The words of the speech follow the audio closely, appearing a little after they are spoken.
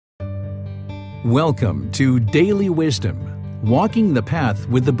Welcome to Daily Wisdom, Walking the Path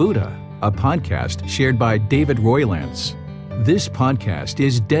with the Buddha, a podcast shared by David Roylance. This podcast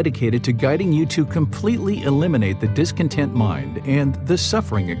is dedicated to guiding you to completely eliminate the discontent mind and the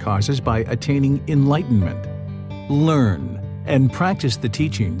suffering it causes by attaining enlightenment. Learn and practice the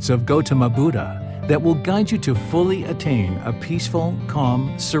teachings of Gautama Buddha that will guide you to fully attain a peaceful,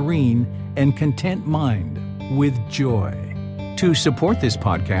 calm, serene, and content mind with joy. To support this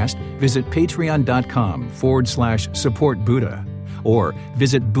podcast, visit patreon.com/support Buddha or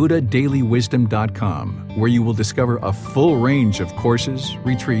visit buddhadailywisdom.com, where you will discover a full range of courses,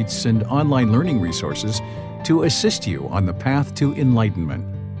 retreats, and online learning resources to assist you on the path to enlightenment.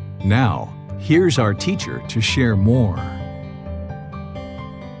 Now, here's our teacher to share more.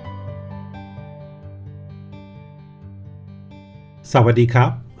 Sawadee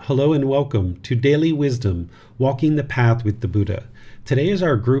Kap. Hello and welcome to Daily Wisdom, Walking the Path with the Buddha. Today is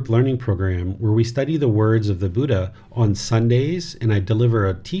our group learning program where we study the words of the Buddha on Sundays, and I deliver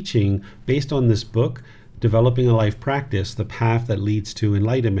a teaching based on this book, Developing a Life Practice, The Path That Leads to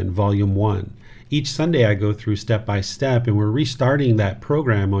Enlightenment, Volume 1. Each Sunday I go through step by step, and we're restarting that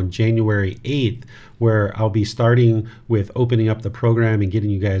program on January 8th, where I'll be starting with opening up the program and getting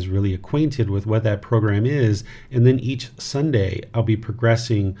you guys really acquainted with what that program is. And then each Sunday I'll be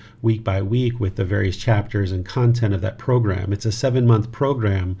progressing week by week with the various chapters and content of that program. It's a 7-month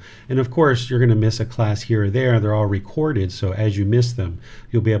program. And of course, you're going to miss a class here or there. They're all recorded, so as you miss them,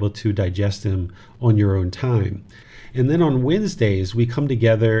 you'll be able to digest them on your own time. And then on Wednesdays, we come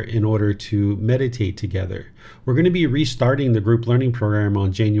together in order to meditate together. We're going to be restarting the group learning program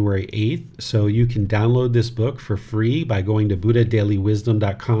on January 8th, so you can download this book for free by going to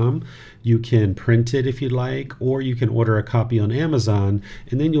buddhadailywisdom.com. You can print it if you'd like, or you can order a copy on Amazon,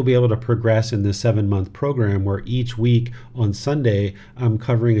 and then you'll be able to progress in this 7-month program where each week on Sunday, I'm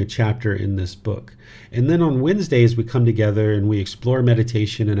covering a chapter in this book. And then on Wednesdays, we come together and we explore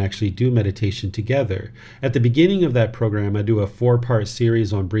meditation and actually do meditation together. At the beginning of that program, I do a 4-part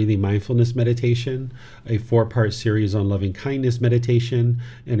series on breathing mindfulness meditation, a 4-part series on loving kindness meditation,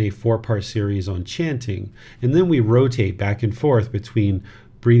 and a 4-part series on chanting. And then we rotate back and forth between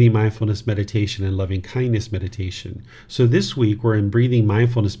breathing mindfulness meditation and loving kindness meditation. So this week we're in breathing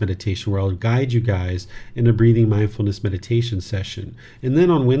mindfulness meditation, where I'll guide you guys in a breathing mindfulness meditation session. And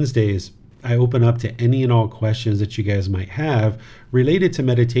then on Wednesdays, I open up to any and all questions that you guys might have related to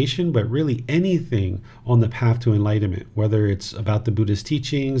meditation, but really anything on the path to enlightenment, whether it's about the Buddha's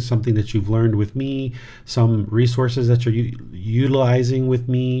teachings, something that you've learned with me, some resources that you're utilizing with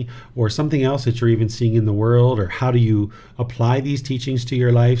me, or something else that you're even seeing in the world, or how do you apply these teachings to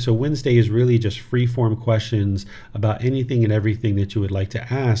your life. So Wednesday is really just free-form questions about anything and everything that you would like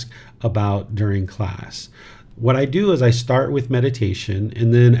to ask about during class. What I do is I start with meditation,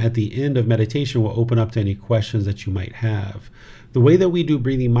 and then at the end of meditation, we'll open up to any questions that you might have. The way that we do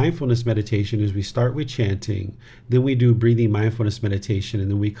breathing mindfulness meditation is we start with chanting, then we do breathing mindfulness meditation,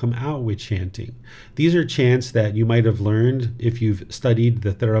 and then we come out with chanting. These are chants that you might have learned if you've studied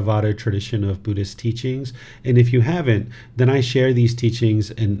the Theravada tradition of Buddhist teachings. And if you haven't, then I share these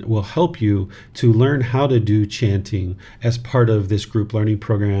teachings and will help you to learn how to do chanting as part of this group learning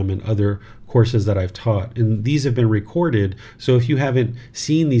program and other courses that I've taught. And these have been recorded, so if you haven't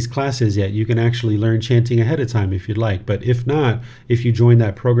seen these classes yet, you can actually learn chanting ahead of time if you'd like. But if not, if you join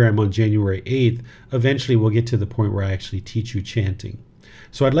that program on January 8th, eventually we'll get to the point where I actually teach you chanting.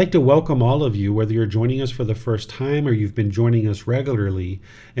 So I'd like to welcome all of you, whether you're joining us for the first time or you've been joining us regularly,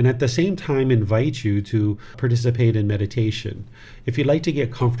 and at the same time invite you to participate in meditation. If you'd like to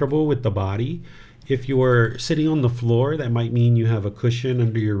get comfortable with the body, if you're sitting on the floor, that might mean you have a cushion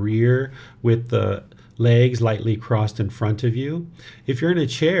under your rear with the legs lightly crossed in front of you. If you're in a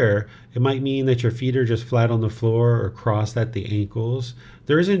chair, it might mean that your feet are just flat on the floor or crossed at the ankles.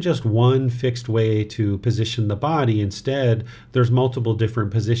 There isn't just one fixed way to position the body. Instead, there's multiple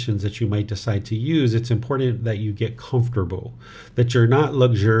different positions that you might decide to use. It's important that you get comfortable, that you're not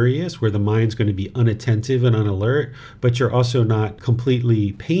luxurious, where the mind's going to be unattentive and unalert, but you're also not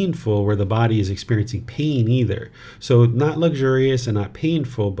completely painful, where the body is experiencing pain either. So not luxurious and not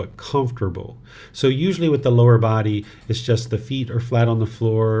painful, but comfortable. So usually with the lower body, it's just the feet are flat on the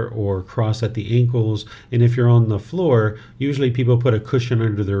floor or crossed at the ankles. And if you're on the floor, usually people put a cushion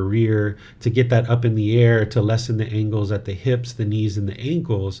under their rear to get that up in the air to lessen the angles at the hips, the knees, and the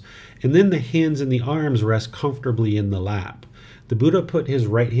ankles. And then the hands and the arms rest comfortably in the lap. The Buddha put his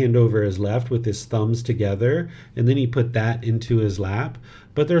right hand over his left with his thumbs together, and then he put that into his lap.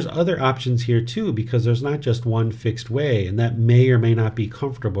 But there's other options here too, because there's not just one fixed way, and that may or may not be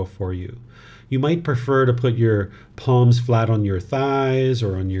comfortable for you. You might prefer to put your palms flat on your thighs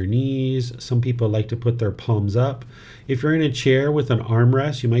or on your knees. Some people like to put their palms up. If you're in a chair with an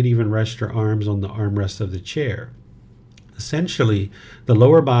armrest, you might even rest your arms on the armrest of the chair. Essentially, the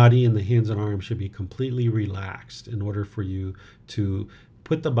lower body and the hands and arms should be completely relaxed in order for you to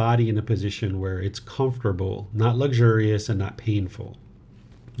put the body in a position where it's comfortable, not luxurious, and not painful.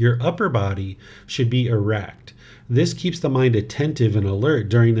 Your upper body should be erect. This keeps the mind attentive and alert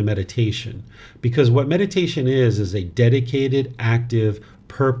during the meditation, because what meditation is a dedicated, active,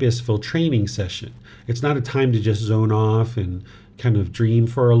 purposeful training session. It's not a time to just zone off and kind of dream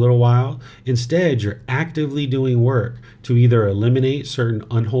for a little while. Instead, you're actively doing work to either eliminate certain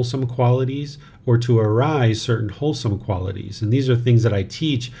unwholesome qualities or to arise certain wholesome qualities. And these are things that I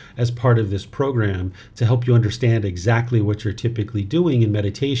teach as part of this program to help you understand exactly what you're typically doing in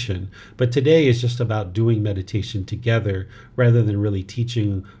meditation. But today is just about doing meditation together rather than really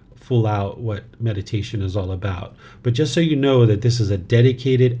teaching full out what meditation is all about. But just so you know that this is a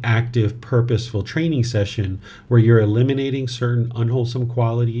dedicated, active, purposeful training session where you're eliminating certain unwholesome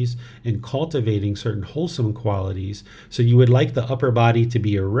qualities and cultivating certain wholesome qualities. So you would like the upper body to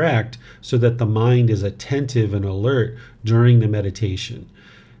be erect so that the mind is attentive and alert during the meditation.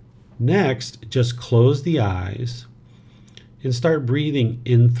 Next, just close the eyes and start breathing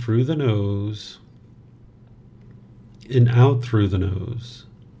in through the nose and out through the nose.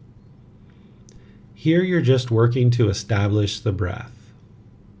 Here you're just working to establish the breath.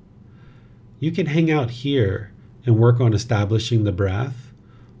 You can hang out here and work on establishing the breath,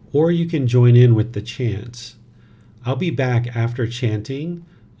 or you can join in with the chants. I'll be back after chanting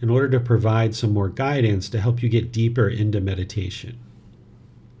in order to provide some more guidance to help you get deeper into meditation.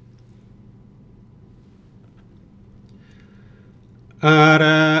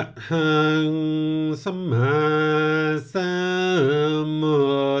 Arahang Samma Sambuddho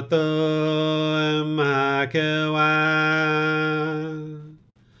Bhagava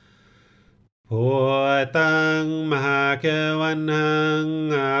Bhutang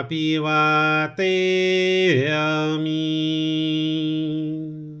Bhagavanang Abhivateyami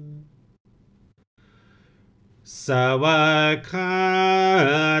Savakato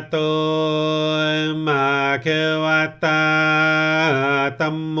Bhagavata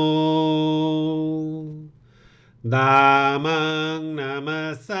Tammo Dhammang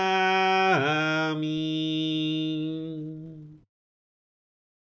Namasami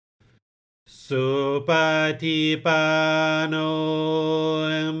Supatipano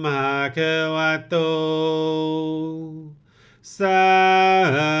Bhagavato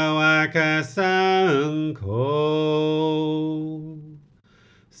Sāvaka Saṅkho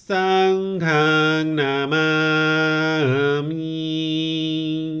Saṅghang Namami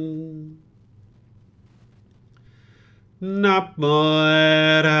Namo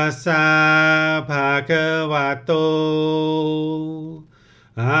Tassa Bhagavato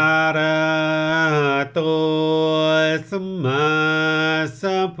Arahato Samma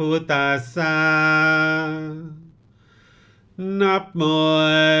Sambuddhassa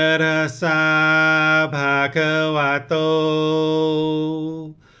Namo Tassa Bhagavato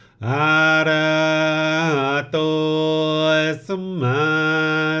Arahato Samma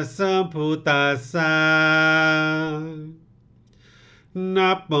Sambuddhassa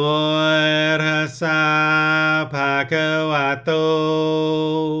Namo Tassa Bhagavato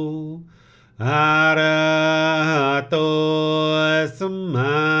Arahato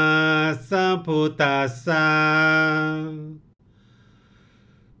Samma Sambuddhassa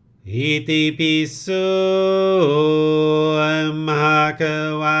Iti piso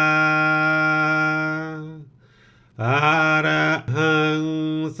Bhagava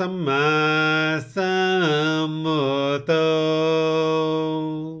Arahang Samma Sambuddho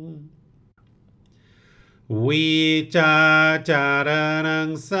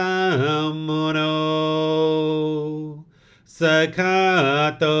Vicacaranang Sammuno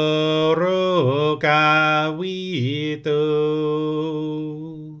Sakhato Rokavito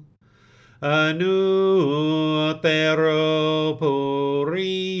Anuttaro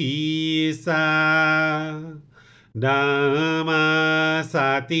Purisa Dhamma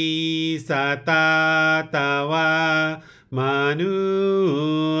Sati Satatawa Manusarang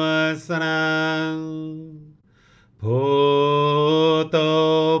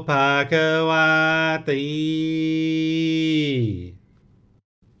Bhutto Bhagavati.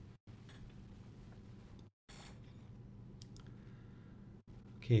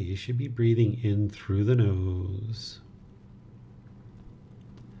 Okay, you should be breathing in through the nose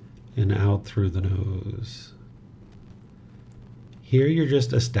and out through the nose. Here you're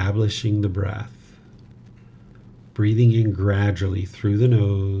just establishing the breath. Breathing in gradually through the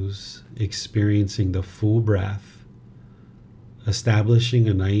nose, experiencing the full breath, establishing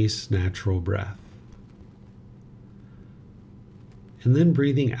a nice natural breath. And then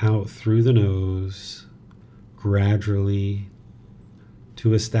breathing out through the nose, gradually,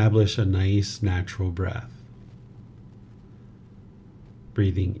 to establish a nice natural breath.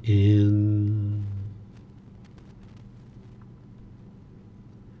 Breathing in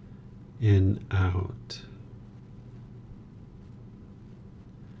and out.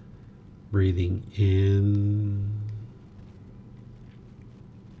 Breathing in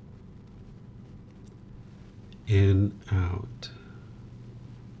and out.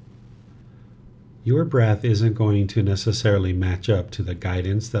 Your breath isn't going to necessarily match up to the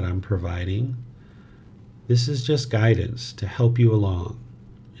guidance that I'm providing. This is just guidance to help you along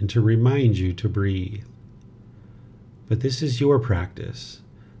and to remind you to breathe. But this is your practice.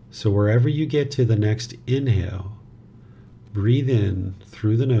 So wherever you get to the next inhale, breathe in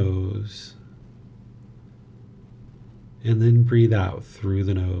through the nose and then breathe out through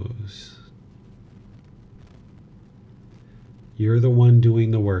the nose. You're the one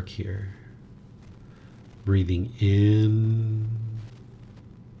doing the work here. Breathing in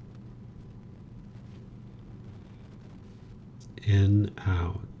and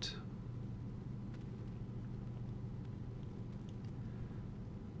out.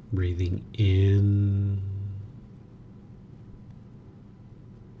 Breathing in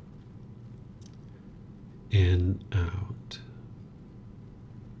and out.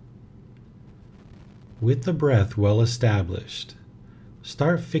 With the breath well established,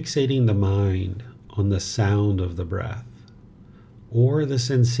 start fixating the mind on the sound of the breath or the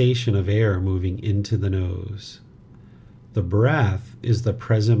sensation of air moving into the nose. The breath is the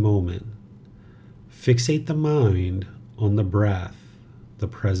present moment. Fixate the mind on the breath, the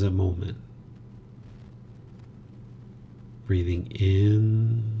present moment. Breathing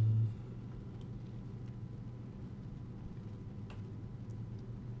in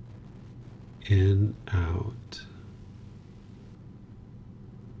and out.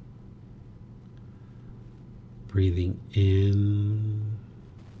 Breathing in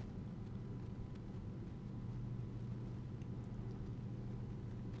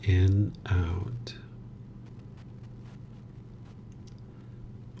and out.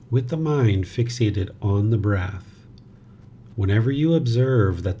 With the mind fixated on the breath, whenever you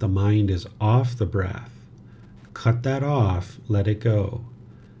observe that the mind is off the breath, cut that off, let it go.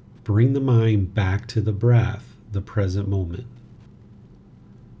 Bring the mind back to the breath, the present moment.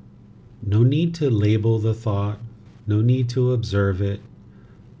 No need to label the thought, no need to observe it,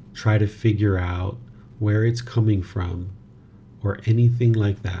 try to figure out where it's coming from, or anything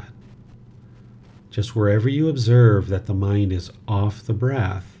like that. Just wherever you observe that the mind is off the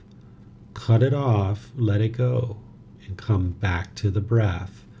breath, cut it off, let it go, and come back to the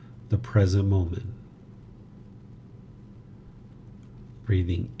breath, the present moment.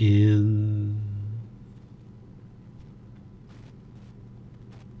 Breathing in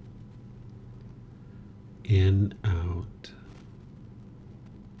and out.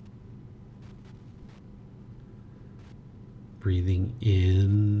 Breathing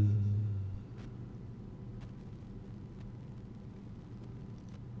in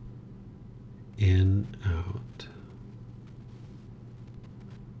and out.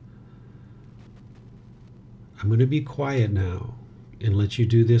 I'm going to be quiet now and let you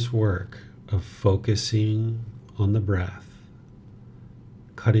do this work of focusing on the breath,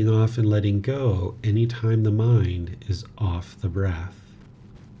 cutting off and letting go anytime the mind is off the breath.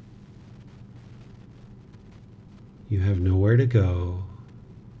 You have nowhere to go.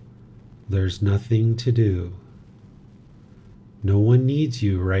 There's nothing to do. No one needs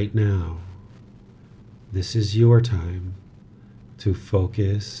you right now. This is your time to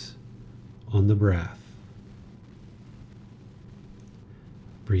focus on the breath.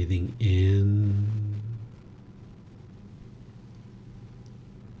 Breathing in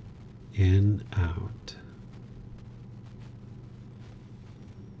and out.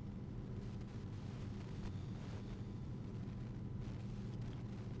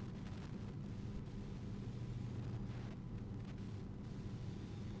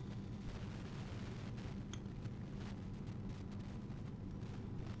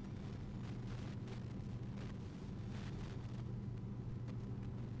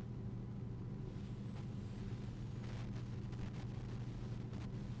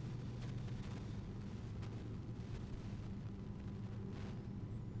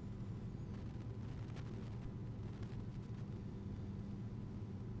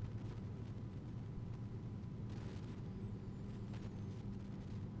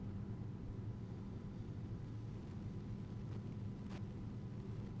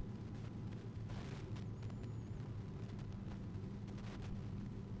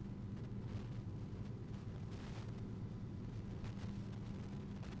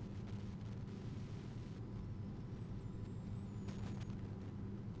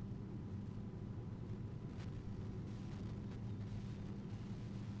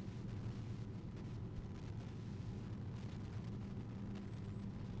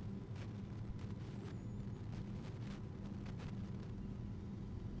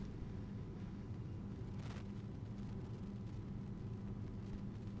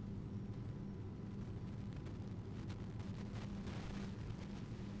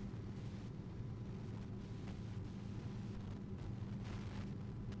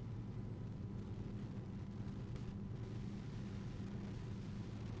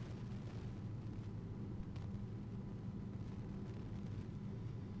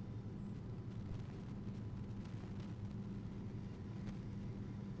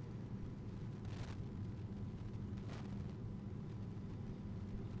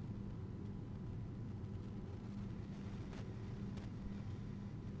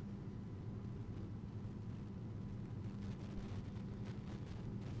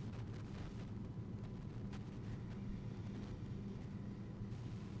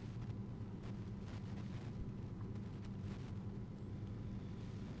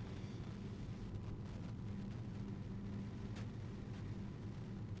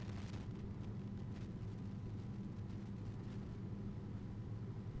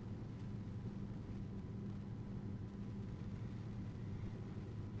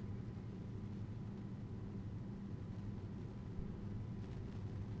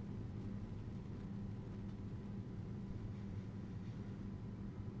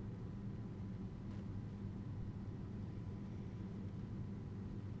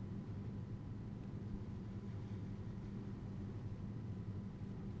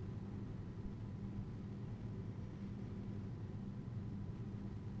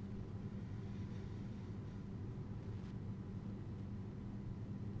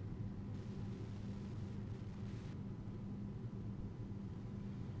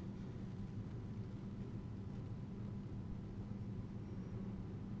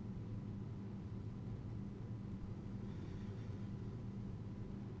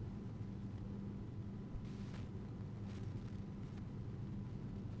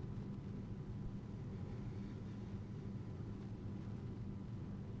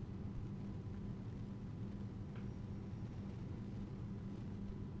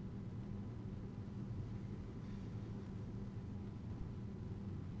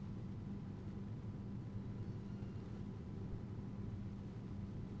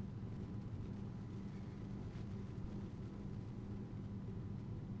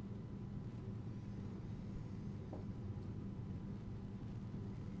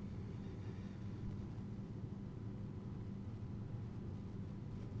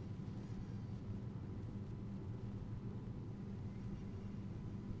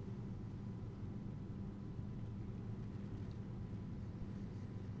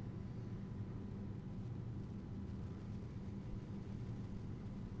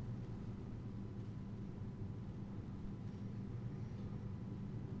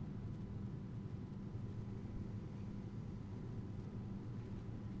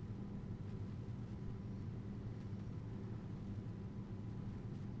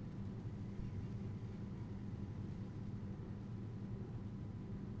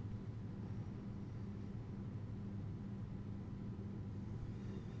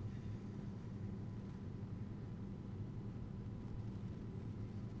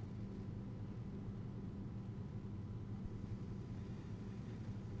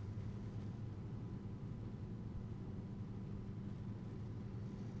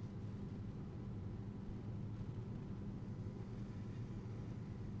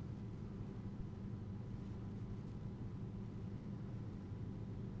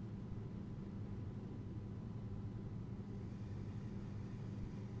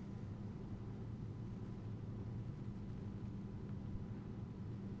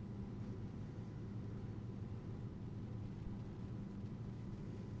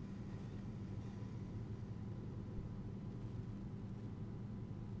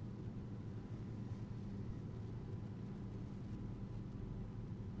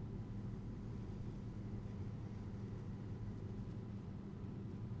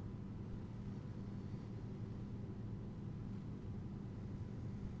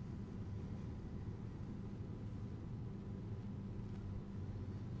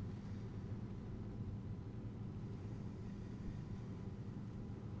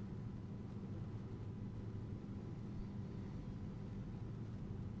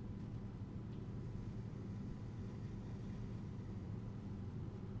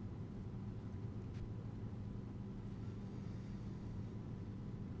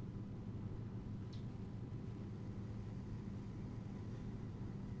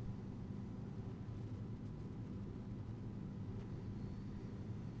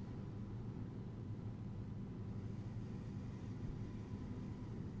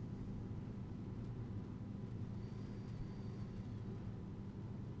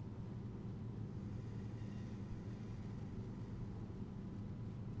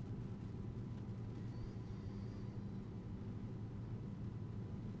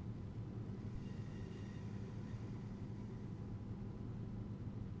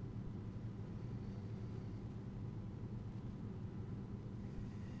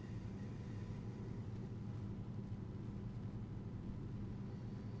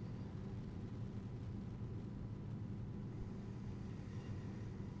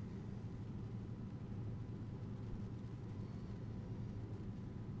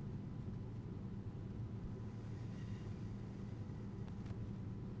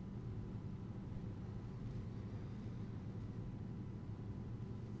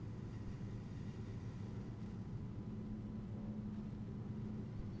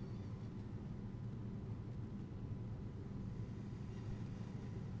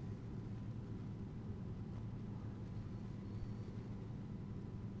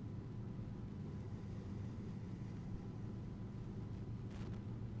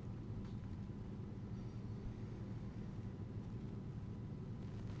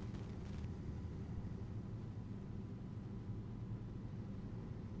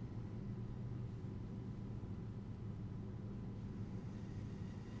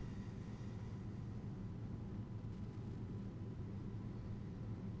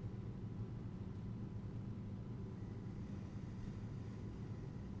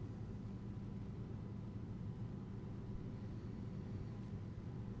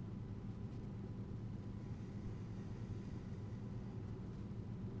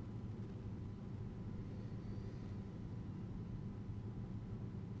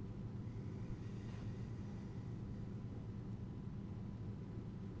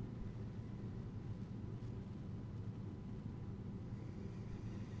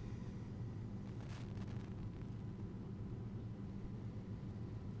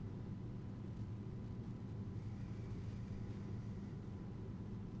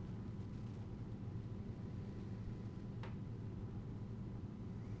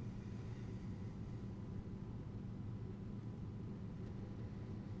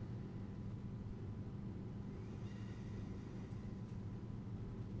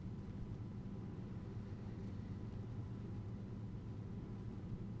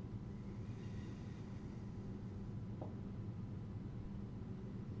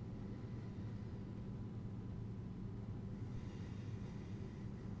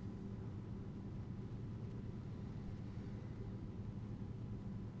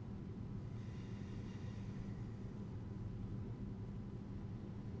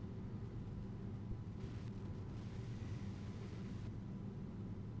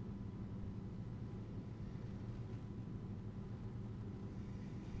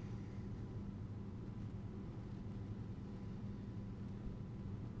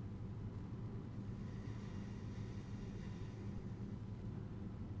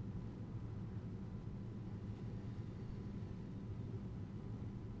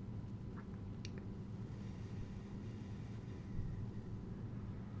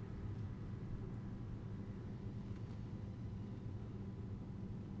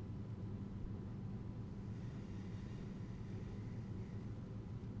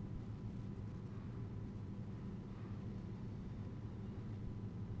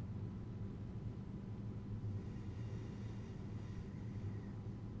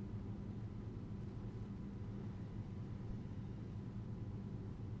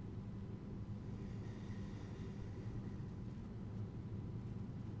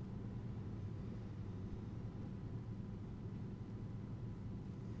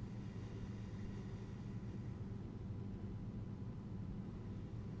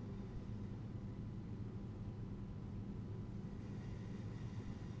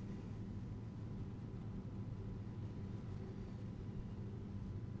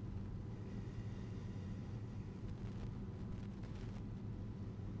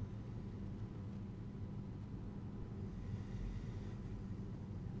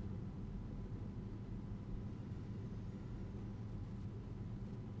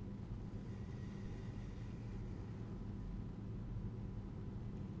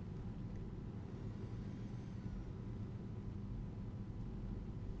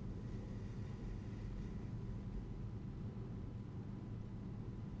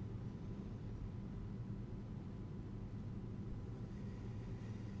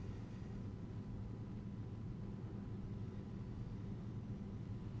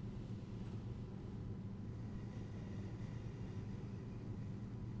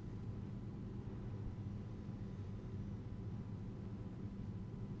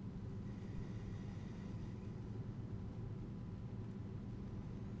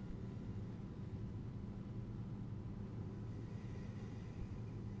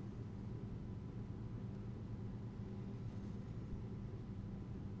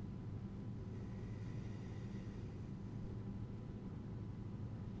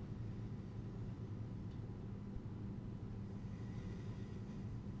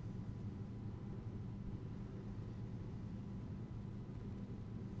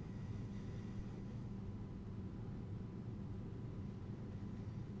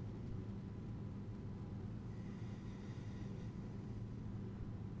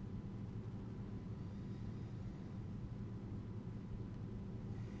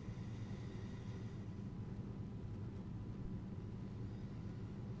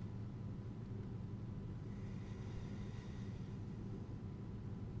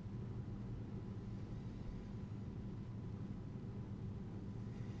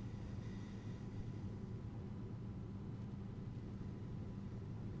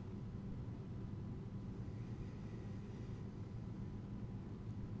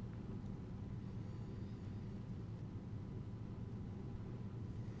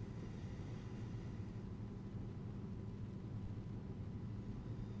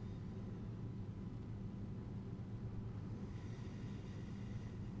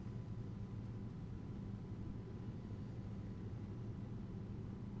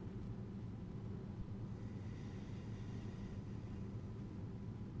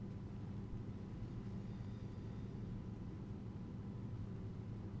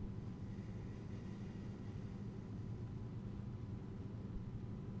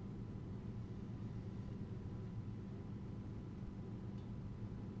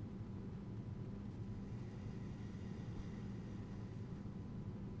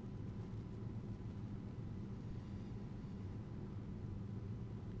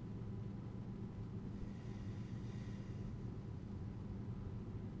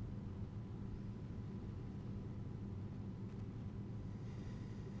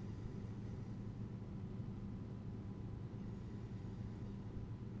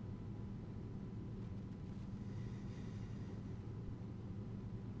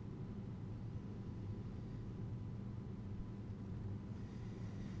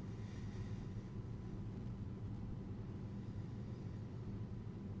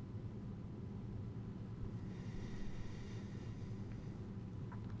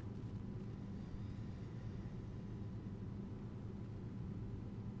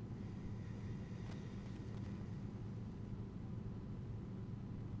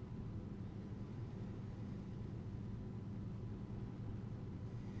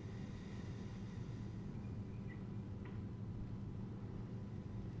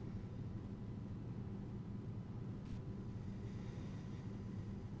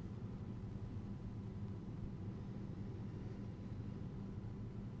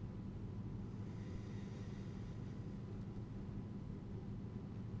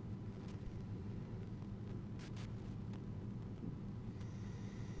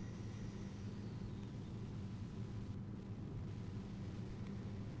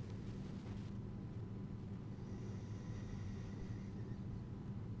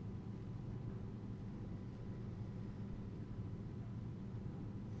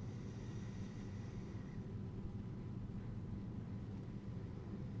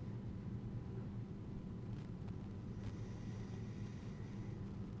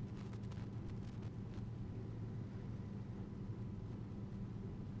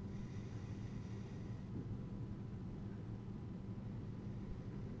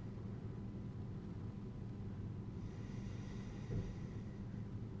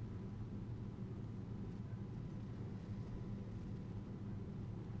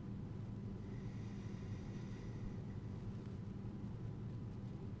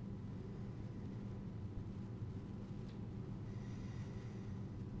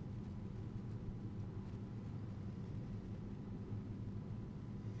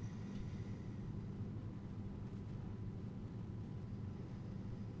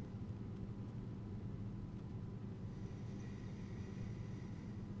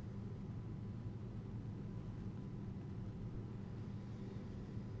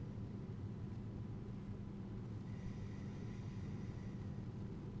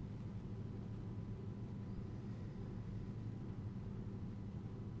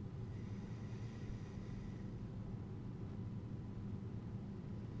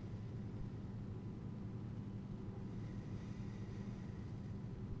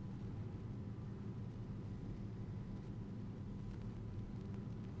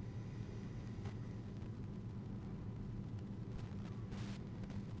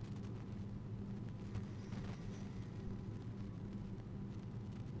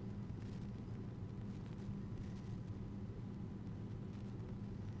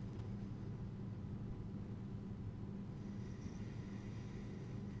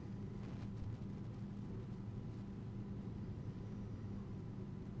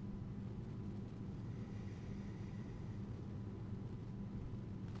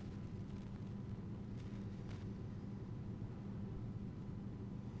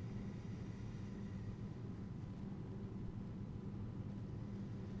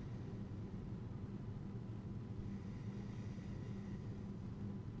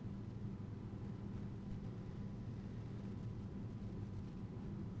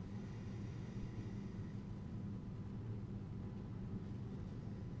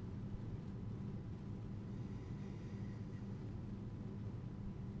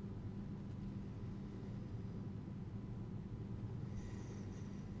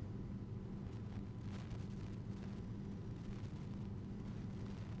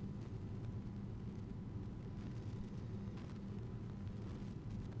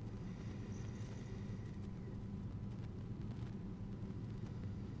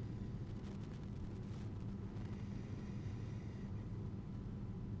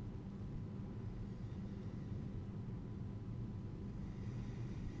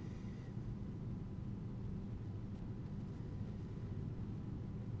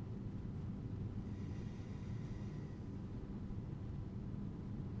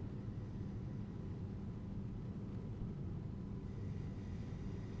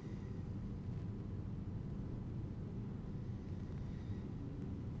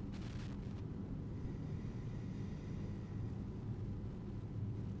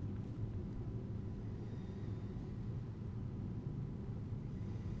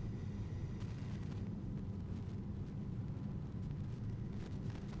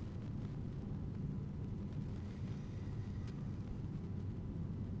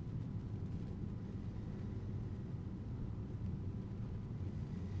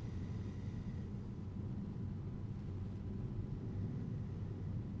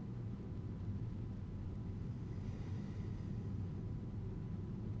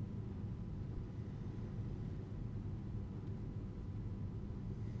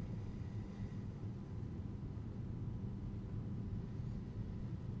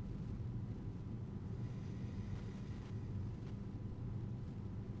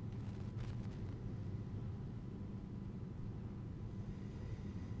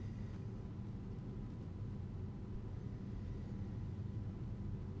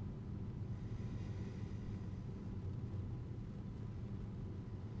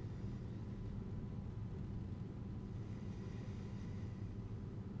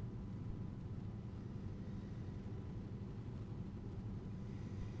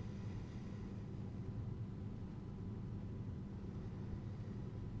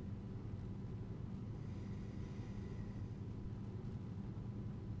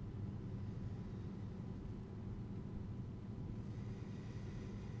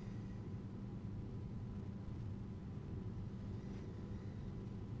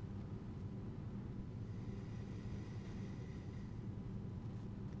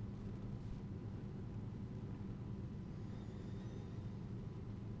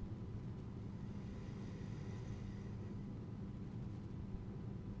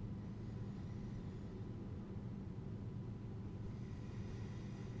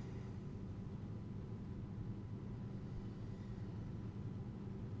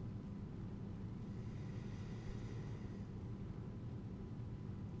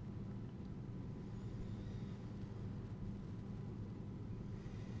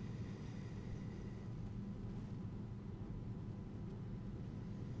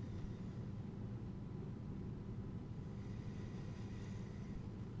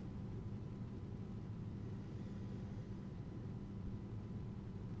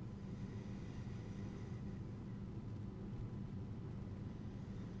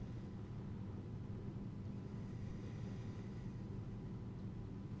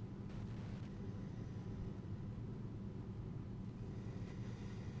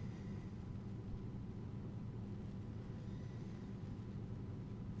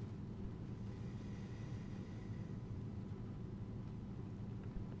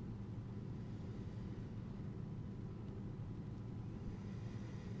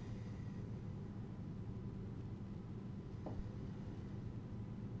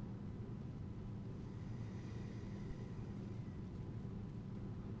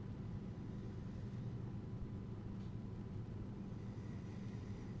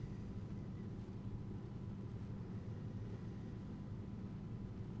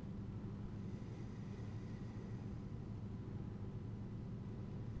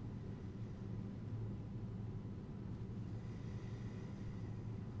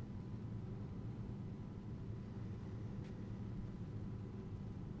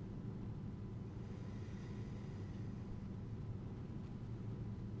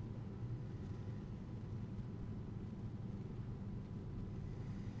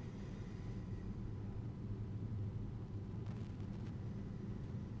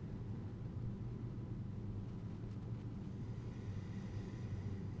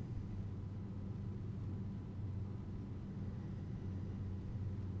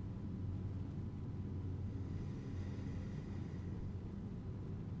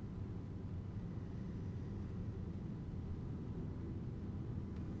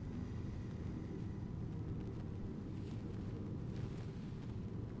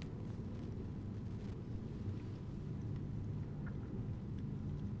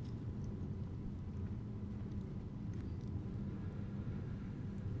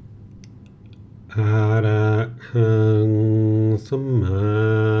 อะระหังสัมมา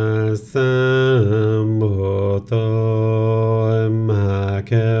สัมพุทโธมหา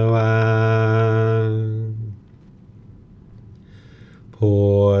ควาพุ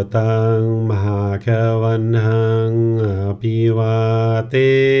ทธังมหาควันหังอภิวาเท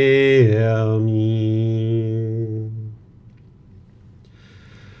มิ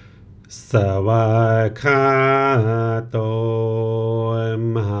สวากขาโต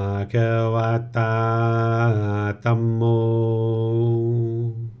มหาควตาธัมโม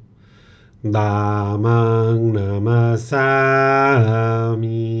ธัมมังนามัสสา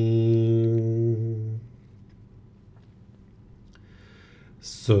มิ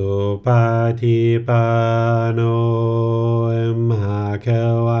สุปฏิปันโนมหาค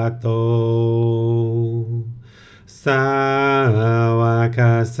วโตสาวก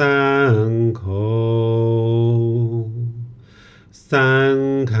สังโฆสัง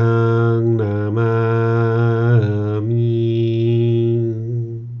ฆังนามามิ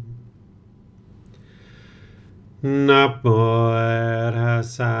นะโมตัส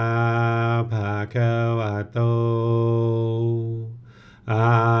สะภะคะวะโตอ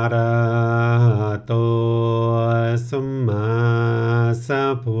ะระหะโตสัมมาสั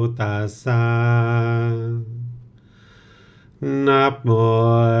มพุทธัสสะนะโม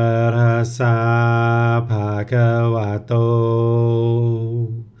ตัสสะภะคะวะโต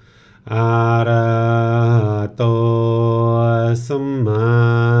อะระหะโตสัมมา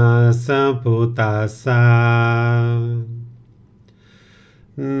สัมพุทธัสสะ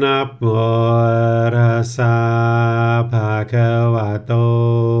นะโมตัสสะภะคะวะโต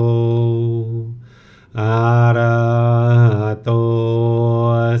อะระหะโต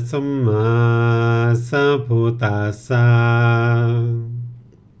สัมมาสัมพุทธัสสะ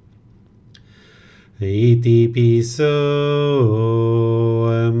อิติปิโส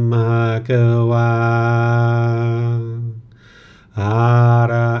ภะคะวะอะ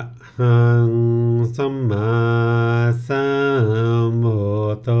ระหังสัมมาสัมพุ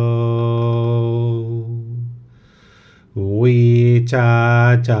ทโธวิชา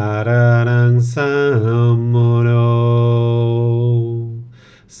จารณังสัมมุโน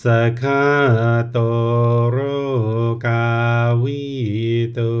สัคขะโตโรกาวิ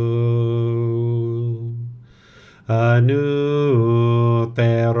โตอนุเต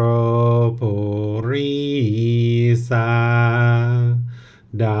โรปุริสา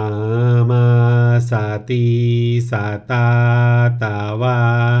ธัมมาสติสัตตาตาวา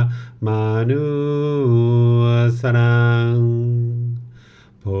มนุสรัง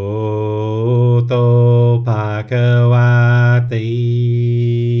พุทโธภควาติ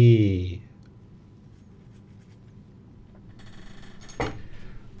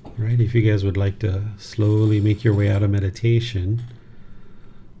Right, if you guys would like to slowly make your way out of meditation,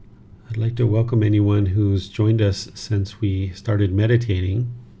 I'd like to welcome anyone who's joined us since we started meditating.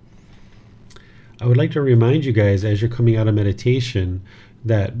 I would like to remind you guys as you're coming out of meditation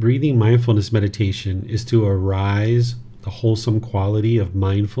that breathing mindfulness meditation is to arise the wholesome quality of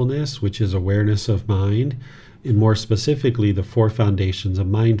mindfulness, which is awareness of mind, and more specifically, the four foundations of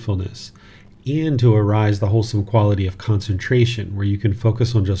mindfulness, and to arise the wholesome quality of concentration, where you can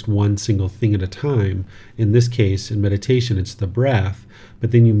focus on just one single thing at a time. In this case, in meditation, it's the breath,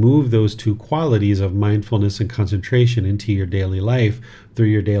 but then you move those two qualities of mindfulness and concentration into your daily life through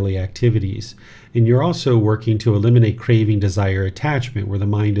your daily activities. And you're also working to eliminate craving, desire, attachment, where the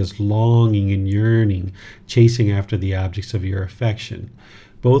mind is longing and yearning, chasing after the objects of your affection.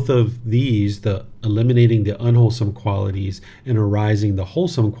 Both of these, the eliminating the unwholesome qualities and arising the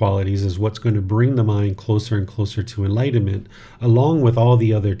wholesome qualities, is what's going to bring the mind closer and closer to enlightenment, along with all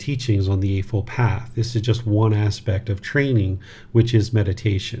the other teachings on the Eightfold Path. This is just one aspect of training, which is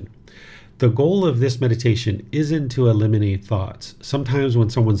meditation. The goal of this meditation isn't to eliminate thoughts. Sometimes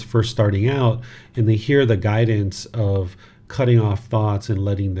when someone's first starting out and they hear the guidance of cutting off thoughts and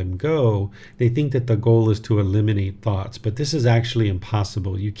letting them go, they think that the goal is to eliminate thoughts, but this is actually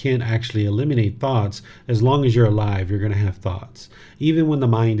impossible. You can't actually eliminate thoughts. As long as you're alive, you're going to have thoughts. Even when the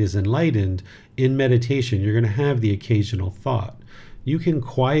mind is enlightened, in meditation, you're going to have the occasional thought. You can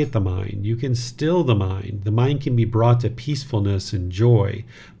quiet the mind, you can still the mind. The mind can be brought to peacefulness and joy,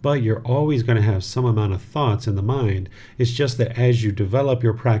 but you're always going to have some amount of thoughts in the mind. It's just that as you develop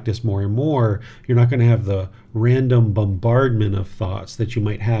your practice more and more, you're not going to have the random bombardment of thoughts that you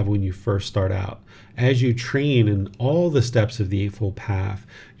might have when you first start out. As you train in all the steps of the Eightfold Path,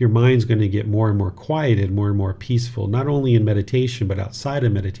 your mind's going to get more and more quieted, more and more peaceful, not only in meditation, but outside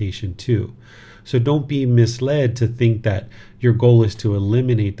of meditation too. So don't be misled to think that your goal is to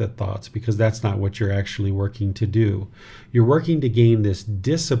eliminate the thoughts, because that's not what you're actually working to do. You're working to gain this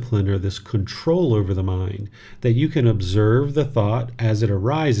discipline discipline or this control over the mind, that you can observe the thought as it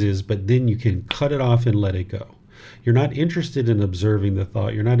arises, but then you can cut it off and let it go. You're not interested in observing the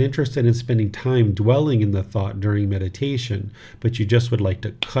thought. You're not interested in spending time dwelling in the thought during meditation, but you just would like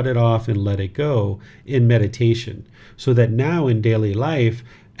to cut it off and let it go in meditation. So that now in daily life,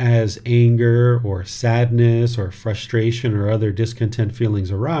 as anger or sadness or frustration or other discontent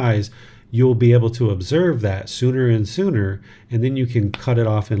feelings arise, you'll be able to observe that sooner and sooner, and then you can cut it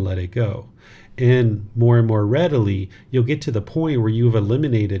off and let it go. And more readily, you'll get to the point where you've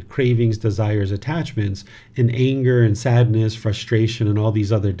eliminated cravings, desires, attachments, and anger and sadness, frustration, and all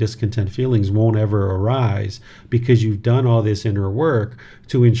these other discontent feelings won't ever arise, because you've done all this inner work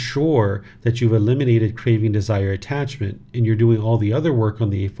to ensure that you've eliminated craving, desire, attachment, and you're doing all the other work on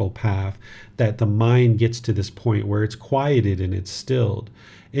the Eightfold Path, that the mind gets to this point where it's quieted and it's stilled.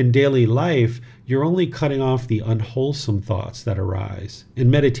 In daily life, you're only cutting off the unwholesome thoughts that arise.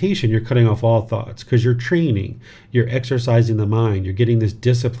 In meditation, you're cutting off all thoughts because you're training, you're exercising the mind, you're getting this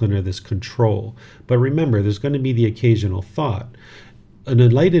discipline or this control. But remember, there's going to be the occasional thought. An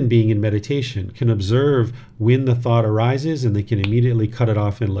enlightened being in meditation can observe when the thought arises, and they can immediately cut it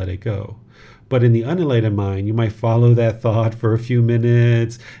off and let it go. But in the unenlightened mind, you might follow that thought for a few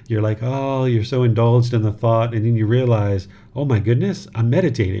minutes. You're like, oh, you're so indulged in the thought. And then you realize, oh my goodness, I'm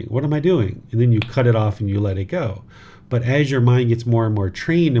meditating. What am I doing? And then you cut it off and you let it go. But as your mind gets more and more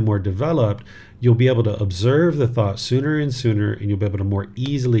trained and more developed, you'll be able to observe the thought sooner and sooner, and you'll be able to more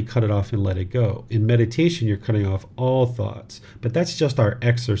easily cut it off and let it go. In meditation, you're cutting off all thoughts. But that's just our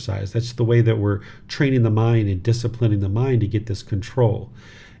exercise. That's the way that we're training the mind and disciplining the mind to get this control.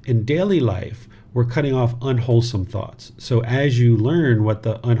 In daily life, we're cutting off unwholesome thoughts. So as you learn what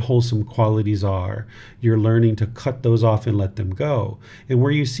the unwholesome qualities are, you're learning to cut those off and let them go. And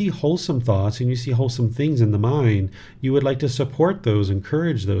where you see wholesome thoughts and you see wholesome things in the mind, you would like to support those,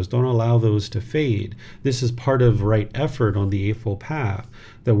 encourage those, don't allow those to fade. This is part of right effort on the Eightfold Path,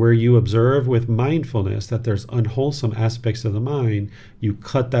 that where you observe with mindfulness that there's unwholesome aspects of the mind, you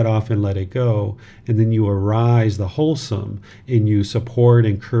cut that off and let it go, and then you arise the wholesome, and you support,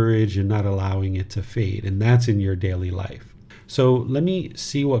 encourage, and not allowing it to fade. And that's in your daily life. So let me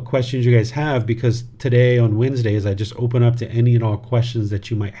see what questions you guys have, because today on Wednesdays, I just open up to any and all questions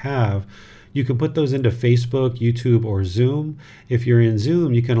that you might have. You can put those into Facebook, YouTube, or Zoom. If you're in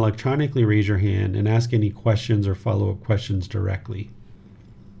Zoom, you can electronically raise your hand and ask any questions or follow-up questions directly.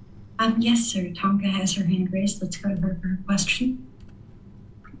 Yes, sir. Tonka has her hand raised. Let's go to her for a question.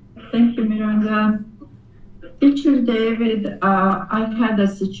 Thank you, Miranda. Teacher David, I had a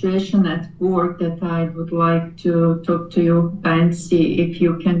situation at work that I would like to talk to you and see if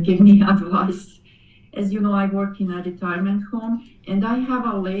you can give me advice. As you know, I work in a retirement home, and I have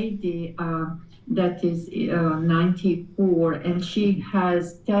a lady that is 94, and she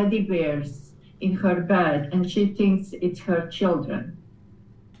has teddy bears in her bed, and she thinks it's her children.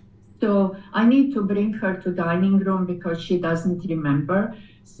 So I need to bring her to dining room because she doesn't remember.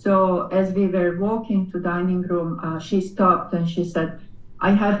 So as we were walking to dining room, she stopped and she said, I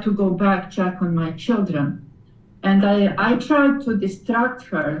have to go back, check on my children. And I tried to distract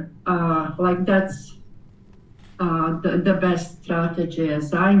her, like that's the best strategy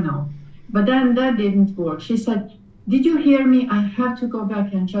as I know. But then that didn't work. She said, did you hear me? I have to go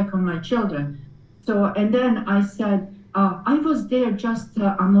back and check on my children. So, and then I said, I was there just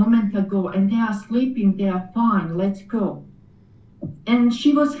a moment ago and they are sleeping, they are fine, let's go. And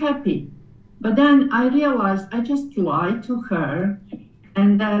she was happy. But then I realized I just lied to her.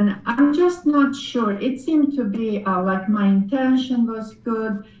 And then I'm just not sure. It seemed to be like my intention was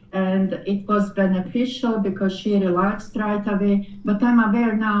good and it was beneficial because she relaxed right away. But I'm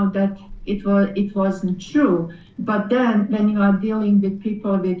aware now that it wasn't true. But then when you are dealing with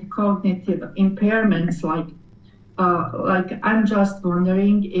people with cognitive impairments, like I'm just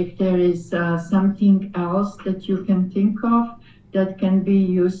wondering if there is something else that you can think of that can be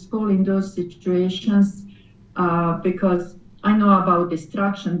useful in those situations, because I know about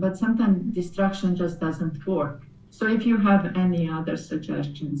distraction, but sometimes distraction just doesn't work. So if you have any other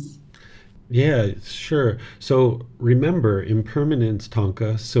suggestions. Yeah, sure. So remember impermanence,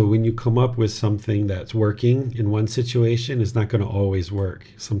 Tonka. So when you come up with something that's working in one situation, it's not going to always work.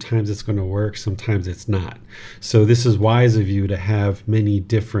 Sometimes it's going to work, sometimes it's not. So this is wise of you to have many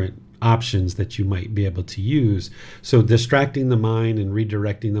different options that you might be able to use. So distracting the mind and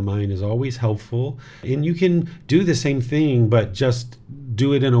redirecting the mind is always helpful. And you can do the same thing, but just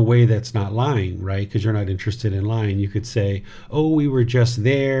do it in a way that's not lying, right? Because you're not interested in lying. You could say, oh, we were just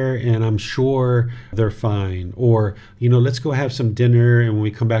there and I'm sure they're fine. Or, let's go have some dinner, and when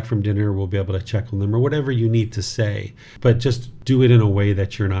we come back from dinner, we'll be able to check on them, or whatever you need to say. But just do it in a way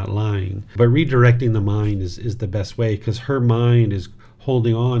that you're not lying. But redirecting the mind is the best way, because her mind is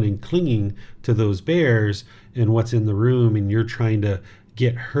holding on and clinging to those bears and what's in the room, and you're trying to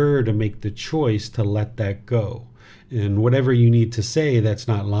get her to make the choice to let that go. And whatever you need to say that's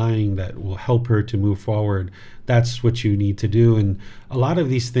not lying, that will help her to move forward, that's what you need to do. And a lot of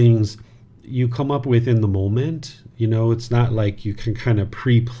these things you come up with in the moment. It's not like you can kind of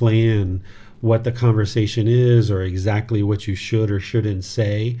pre-plan what the conversation is or exactly what you should or shouldn't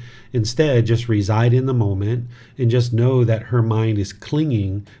say. Instead, just reside in the moment and just know that her mind is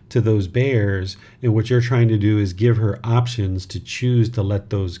clinging to those bears, and what you're trying to do is give her options to choose to let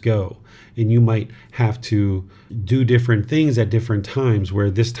those go. And you might have to do different things at different times,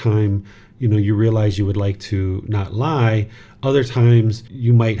 where this time, you realize you would like to not lie. Other times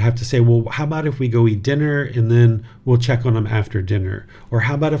you might have to say, well, how about if we go eat dinner and then we'll check on them after dinner? Or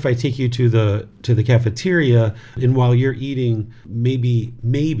how about if I take you to the cafeteria, and while you're eating,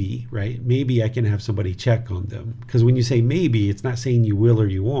 maybe, right? Maybe I can have somebody check on them. Because when you say maybe, it's not saying you will or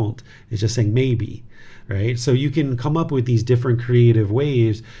you won't. It's just saying maybe. Right? So you can come up with these different creative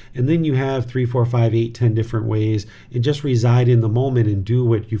ways, and then you have 3, 4, 5, 8, 10 different ways, and just reside in the moment and do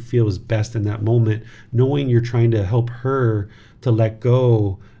what you feel is best in that moment, knowing you're trying to help her to let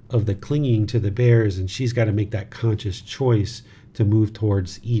go of the clinging to the bears, and she's got to make that conscious choice to move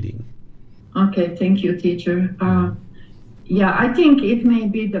towards eating. Okay, thank you, teacher. Yeah, I think it may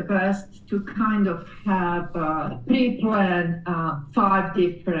be the best to kind of have pre-plan 5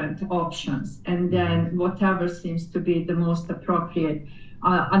 different options, and then whatever seems to be the most appropriate.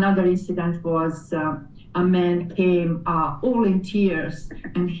 Another incident was a man came all in tears,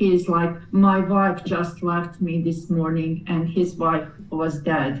 and he's like, my wife just left me this morning, and his wife was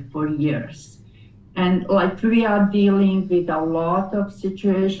dead for years. And like, we are dealing with a lot of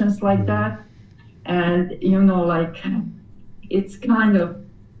situations like that, and it's kind of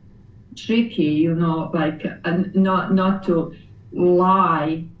tricky, like not to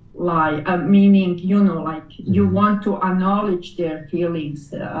lie, meaning, you want to acknowledge their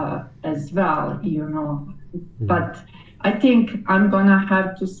feelings as well, But I think I'm gonna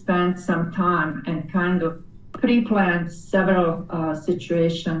have to spend some time and kind of pre-plan several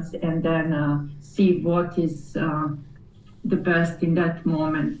situations, and then see what is the best in that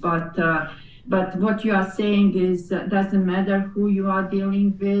moment. But what you are saying is doesn't matter who you are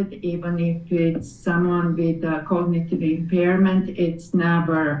dealing with, even if it's someone with cognitive impairment, it's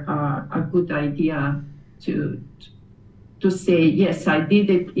never a good idea to say, yes, I did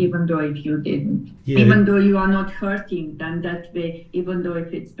it, even though if you didn't. Yeah. Even though you are not hurting them that way, even though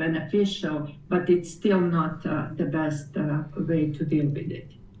if it's beneficial, but it's still not the best way to deal with it.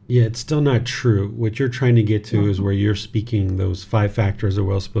 Yeah, it's still not true. What you're trying to get to is where you're speaking those 5 factors of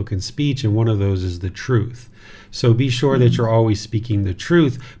well-spoken speech, and one of those is the truth. So be sure that you're always speaking the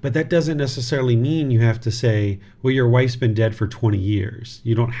truth, but that doesn't necessarily mean you have to say, well, your wife's been dead for 20 years.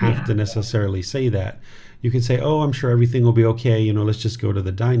 You don't have to necessarily say that. You can say, oh, I'm sure everything will be okay. Let's just go to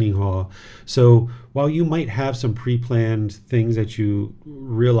the dining hall. So while you might have some pre-planned things that you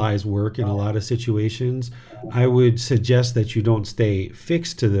realize work in a lot of situations, I would suggest that you don't stay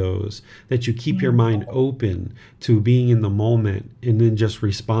fixed to those, that you keep your mind open to being in the moment and then just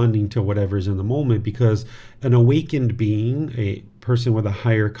responding to whatever's in the moment, because an awakened being, a person with a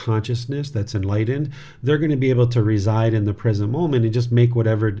higher consciousness that's enlightened, they're going to be able to reside in the present moment and just make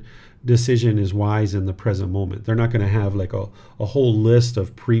whatever decision is wise in the present moment. They're not going to have like a whole list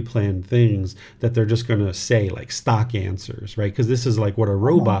of pre-planned things that they're just going to say, like stock answers, right? Because this is like what a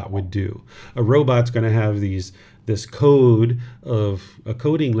robot would do. A robot's going to have this code of a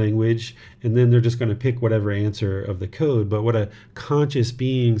coding language, and then they're just going to pick whatever answer of the code. But what a conscious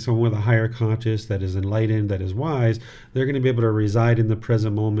being, someone with a higher conscious that is enlightened, that is wise, they're going to be able to reside in the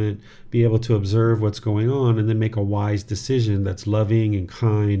present moment, be able to observe what's going on, and then make a wise decision that's loving and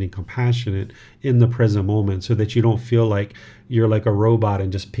kind and compassionate in the present moment, so that you don't feel like you're like a robot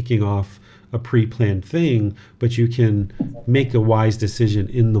and just picking off a pre-planned thing, but you can make a wise decision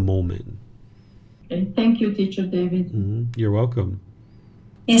in the moment. Thank you, Teacher David. You're welcome.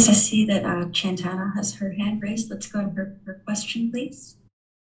 Yes, I see that Chantana has her hand raised. Let's go to her question, please.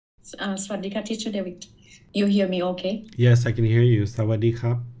 Swadika, Teacher David. You hear me okay? Yes, I can hear you. Sawadee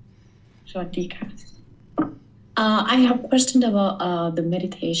krap. Swadika. I have a question about the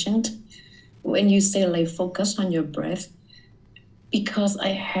meditation. When you say like focus on your breath, because I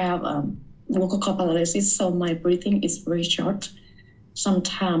have vocal cord paralysis, so my breathing is very short.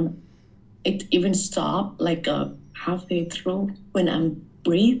 Sometimes it even stop like halfway through when I'm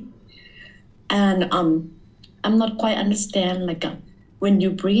breathe, and I'm not quite understand like when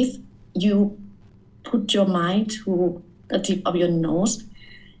you breathe, you put your mind to the tip of your nose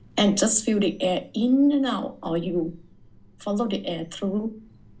and just feel the air in and out, or you follow the air through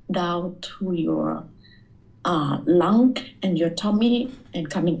down to your lung and your tummy and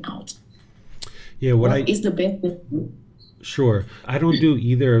coming out. Yeah, What is the best? Sure. I don't do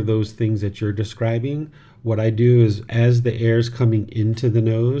either of those things that you're describing. What I do is as the air's coming into the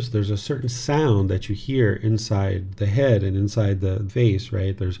nose, there's a certain sound that you hear inside the head and inside the face,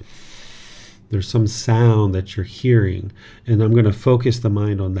 right? There's some sound that you're hearing, and I'm going to focus the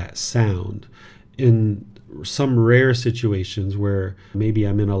mind on that sound. In some rare situations where maybe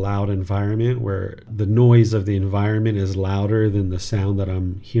I'm in a loud environment where the noise of the environment is louder than the sound that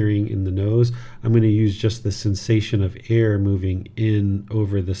I'm hearing in the nose, I'm going to use just the sensation of air moving in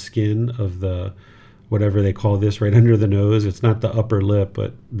over the skin of the whatever they call this right under the nose. It's not the upper lip,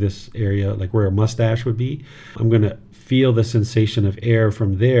 but this area like where a mustache would be. I'm going to feel the sensation of air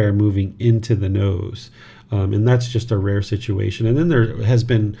from there moving into the nose. And that's just a rare situation. And then there has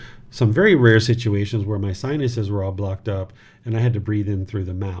been some very rare situations where my sinuses were all blocked up and I had to breathe in through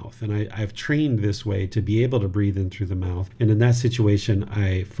the mouth. And I've trained this way to be able to breathe in through the mouth. And in that situation,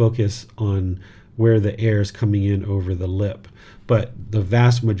 I focus on where the air is coming in over the lip. But the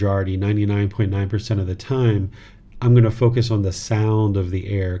vast majority, 99.9% of the time, I'm going to focus on the sound of the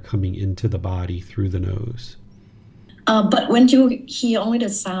air coming into the body through the nose. But when you hear only the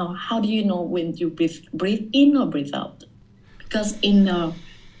sound, how do you know when you breathe in or breathe out? Because in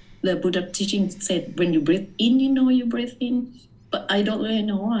the Buddha teaching said when you breathe in, you know you breathe in. But I don't really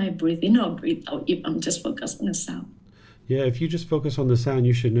know I breathe in or breathe out if I'm just focused on the sound. Yeah, if you just focus on the sound,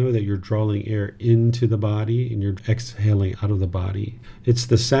 you should know that you're drawing air into the body and you're exhaling out of the body. It's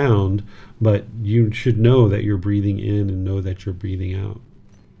the sound, but you should know that you're breathing in and know that you're breathing out.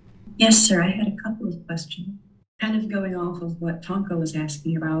 Yes, sir. I had a couple of questions. Kind of going off of what Tonka was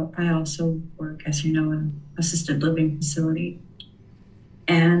asking about, I also work, as you know, in an assisted living facility.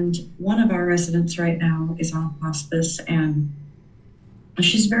 And one of our residents right now is on hospice, and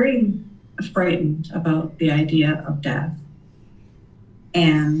she's very frightened about the idea of death.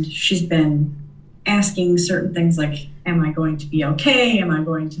 And she's been asking certain things like, am I going to be okay? Am I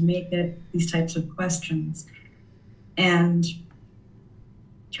going to make it? These types of questions. And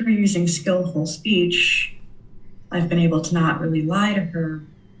through using skillful speech, I've been able to not really lie to her.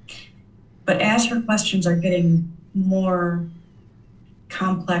 But as her questions are getting more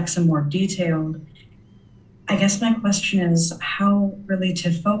complex and more detailed, I guess my question is how really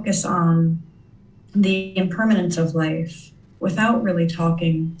to focus on the impermanence of life without really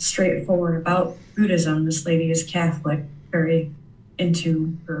talking straightforward about Buddhism. This lady is Catholic, very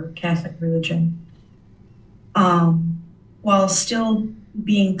into her Catholic religion, while still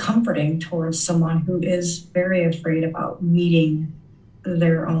being comforting towards someone who is very afraid about meeting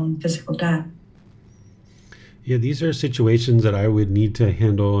their own physical death. Yeah, these are situations that I would need to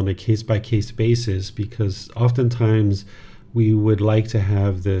handle on a case-by-case basis because oftentimes we would like to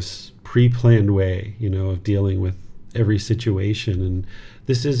have this pre-planned way, of dealing with every situation. And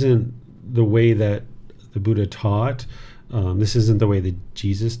this isn't the way that the Buddha taught. This isn't the way that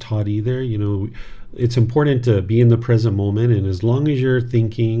Jesus taught either. It's important to be in the present moment. And as long as you're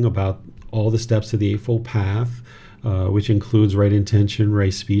thinking about all the steps of the Eightfold Path, which includes right intention,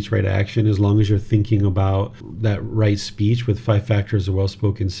 right speech, right action, as long as you're thinking about that right speech with 5 factors of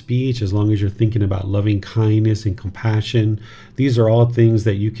well-spoken speech, as long as you're thinking about loving kindness and compassion, these are all things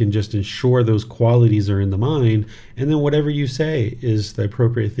that you can just ensure those qualities are in the mind. And then whatever you say is the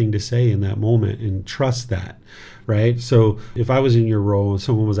appropriate thing to say in that moment and trust that. Right? So if I was in your role and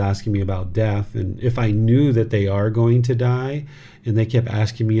someone was asking me about death, and if I knew that they are going to die and they kept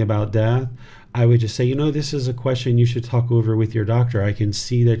asking me about death, I would just say, this is a question you should talk over with your doctor. I can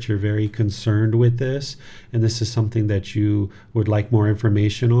see that you're very concerned with this, and this is something that you would like more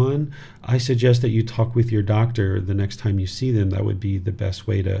information on. I suggest that you talk with your doctor the next time you see them. That would be the best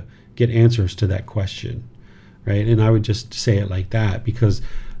way to get answers to that question, right? And I would just say it like that because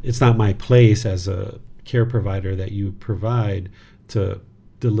it's not my place as a care provider that you provide to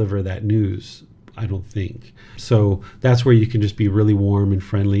deliver that news, I don't think. So that's where you can just be really warm and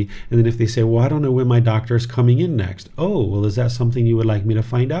friendly. And then if they say, well, I don't know when my doctor is coming in next. Oh, well, is that something you would like me to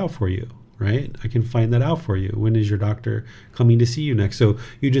find out for you? Right? I can find that out for you. When is your doctor coming to see you next? So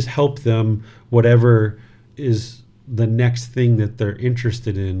you just help them, whatever is the next thing that they're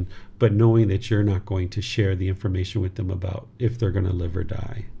interested in, but knowing that you're not going to share the information with them about if they're going to live or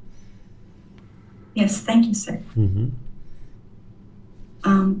die. Yes, thank you, sir. Mm-hmm.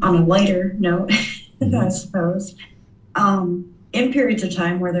 On a lighter note, I suppose, in periods of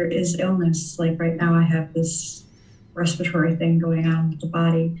time where there is illness, like right now I have this respiratory thing going on with the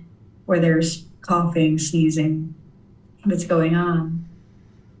body where there's coughing, sneezing that's going on.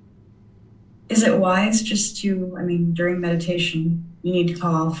 Is it wise just to, during meditation, you need to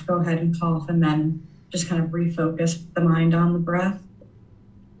cough, go ahead and cough, and then just kind of refocus the mind on the breath?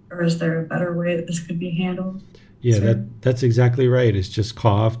 Or is there a better way that this could be handled? Yeah, that's exactly right. It's just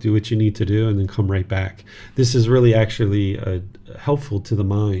cough, do what you need to do, and then come right back. This is really actually helpful to the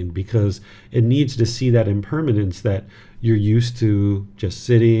mind because it needs to see that impermanence that you're used to just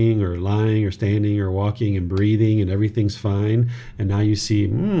sitting or lying or standing or walking and breathing and everything's fine. And now you see,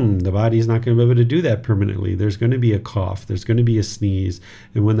 the body's not going to be able to do that permanently. There's going to be a cough. There's going to be a sneeze.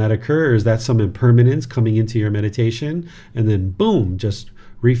 And when that occurs, that's some impermanence coming into your meditation. And then boom, just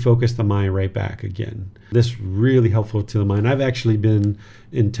refocus the mind right back again. This really helpful to the mind. I've actually been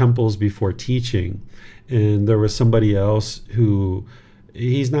in temples before teaching, and there was somebody else who,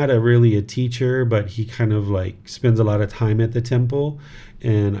 he's not really a teacher, but he kind of like spends a lot of time at the temple.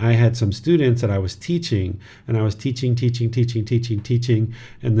 And I had some students that I was teaching, and I was teaching.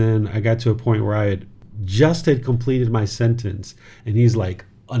 And then I got to a point where I had completed my sentence, and he's like,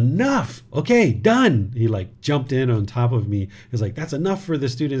 enough. Okay, done. He like jumped in on top of me. He's like, that's enough for the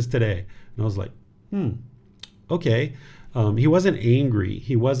students today. And I was like, okay. He wasn't angry.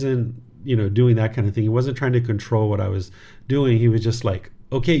 He wasn't, doing that kind of thing. He wasn't trying to control what I was doing. He was just like,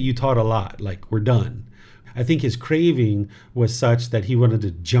 okay, you taught a lot. Like, we're done. I think his craving was such that he wanted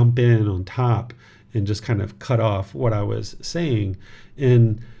to jump in on top and just kind of cut off what I was saying.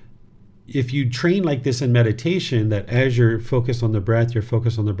 And if you train like this in meditation, that as you're focused on the breath, you're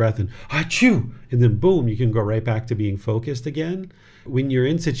focused on the breath and achoo, and then boom, you can go right back to being focused again. When you're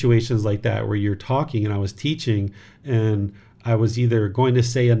in situations like that where you're talking, and I was teaching and I was either going to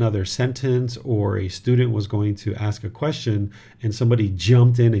say another sentence or a student was going to ask a question and somebody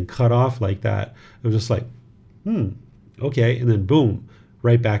jumped in and cut off like that, it was just like, okay, and then boom,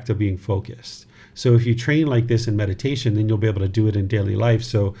 right back to being focused. So if you train like this in meditation, then you'll be able to do it in daily life.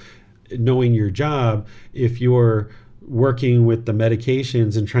 So knowing your job, if you're working with the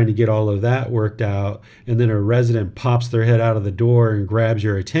medications and trying to get all of that worked out, and then a resident pops their head out of the door and grabs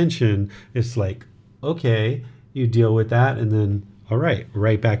your attention, it's like, okay, you deal with that, and then, all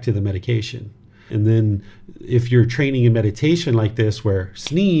right back to the medication. And then if you're training in meditation like this, where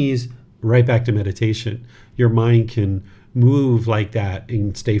sneeze, right back to meditation, your mind can move like that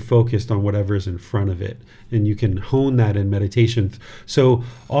and stay focused on whatever's in front of it. And you can hone that in meditation. So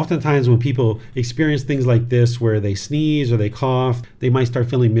oftentimes when people experience things like this, where they sneeze or they cough, they might start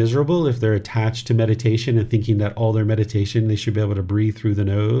feeling miserable if they're attached to meditation and thinking that all their meditation, they should be able to breathe through the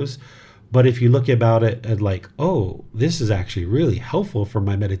nose. But if you look about it at like, oh, this is actually really helpful for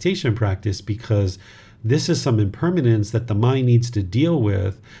my meditation practice because this is some impermanence that the mind needs to deal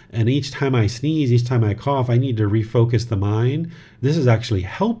with. And each time I sneeze, each time I cough, I need to refocus the mind. This is actually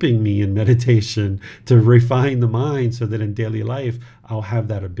helping me in meditation to refine the mind so that in daily life, I'll have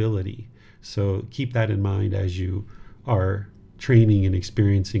that ability. So keep that in mind as you are training and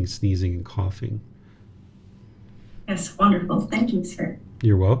experiencing sneezing and coughing. Yes, wonderful. Thank you, sir.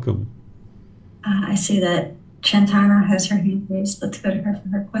 You're welcome. I see that Chantana has her hand raised. Let's go to her for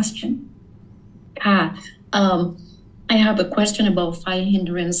her question. I have a question about five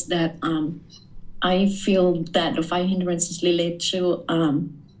hindrance that I feel that the five hindrances relate to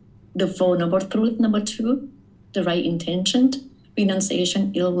the Four Noble Truth, number 2, the right intention,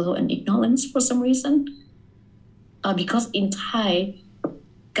 renunciation, ill will, and ignorance for some reason. Because in Thai,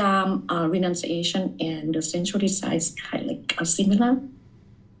 calm, renunciation, and the sensual desires kind of like are similar.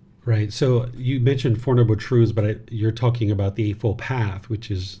 Right. So you mentioned Four Noble Truths, but you're talking about the Eightfold Path, which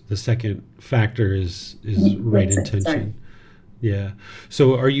is the second factor is right intention. Sorry. Yeah.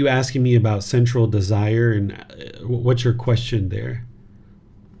 So are you asking me about sensual desire, and what's your question there?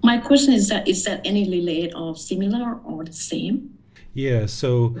 My question is that any relate or similar or the same? Yeah.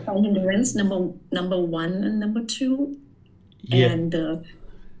 So hindrance number 1 and number 2, yeah. And the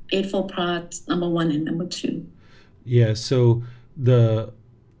Eightfold Path number 1 and number 2. Yeah. So the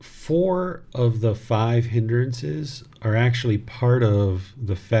 4 of the 5 hindrances are actually part of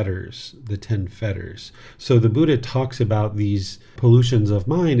the fetters, the 10 fetters. So the Buddha talks about these pollutions of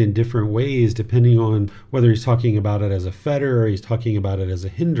mind in different ways, depending on whether he's talking about it as a fetter or he's talking about it as a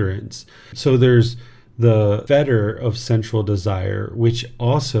hindrance. So there's the fetter of sensual desire, which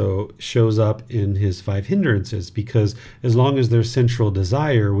also shows up in his 5 hindrances, because as long as there's sensual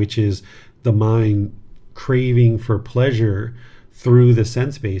desire, which is the mind craving for pleasure through the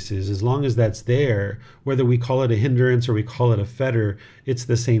sense bases, as long as that's there, whether we call it a hindrance or we call it a fetter, it's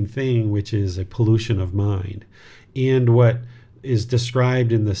the same thing, which is a pollution of mind. And what is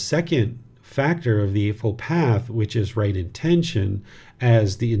described in the second factor of the Eightfold Path, which is right intention,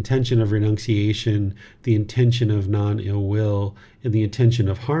 as the intention of renunciation, the intention of non-ill will, and the intention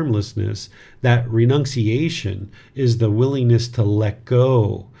of harmlessness, that renunciation is the willingness to let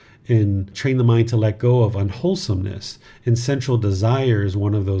go and train the mind to let go of unwholesomeness. And sensual desire is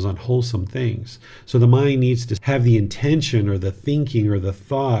one of those unwholesome things. So the mind needs to have the intention or the thinking or the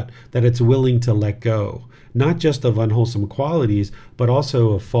thought that it's willing to let go, not just of unwholesome qualities, but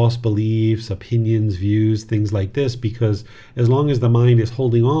also of false beliefs, opinions, views, things like this, because as long as the mind is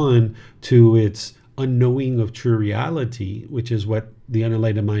holding on to its unknowing of true reality, which is what the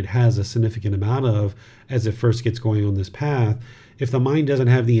unenlightened mind has a significant amount of as it first gets going on this path, if the mind doesn't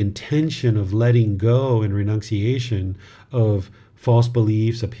have the intention of letting go and renunciation of false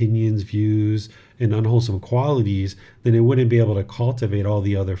beliefs, opinions, views, and unwholesome qualities, then it wouldn't be able to cultivate all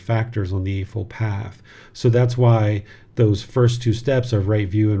the other factors on the Eightfold Path. So that's why those first 2 steps of right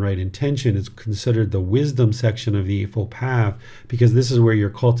view and right intention is considered the wisdom section of the Eightfold Path, because this is where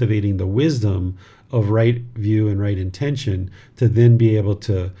you're cultivating the wisdom of right view and right intention to then be able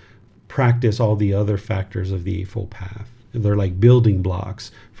to practice all the other factors of the Eightfold Path. They're like building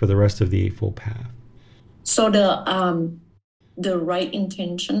blocks for the rest of the Eightfold Path. So the right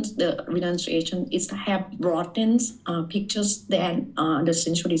intentions, the renunciation, is to have broadened pictures than the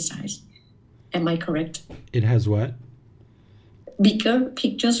sensual desires. Am I correct? It has what? Bigger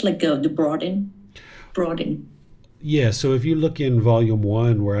pictures, like the broaden. Yeah, so if you look in volume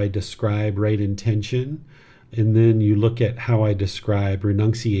 1 where I describe right intention, and then you look at how I describe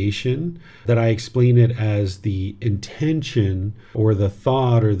renunciation, that I explain it as the intention or the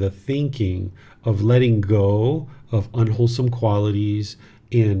thought or the thinking of letting go of unwholesome qualities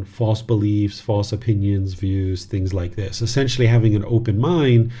and false beliefs, false opinions, views, things like this. Essentially having an open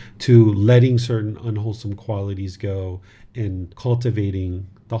mind to letting certain unwholesome qualities go and cultivating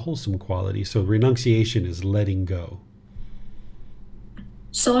the wholesome quality. So renunciation is letting go.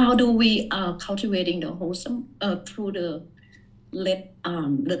 So how do we cultivating the wholesome through the let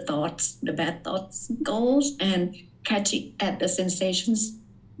the thoughts, the bad thoughts goes, and catch it at the sensations,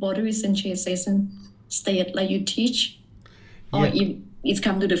 bodily sensation state like you teach, or if it's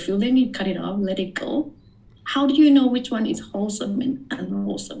come to the feeling, you cut it off, let it go. How do you know which one is wholesome and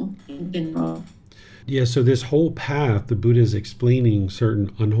unwholesome in general? Yeah, so this whole path, the Buddha is explaining certain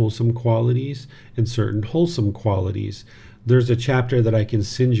unwholesome qualities and certain wholesome qualities. There's a chapter that I can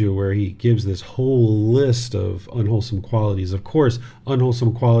send you where he gives this whole list of unwholesome qualities. Of course,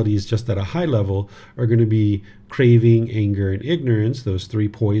 unwholesome qualities just at a high level are going to be craving, anger, and ignorance, those 3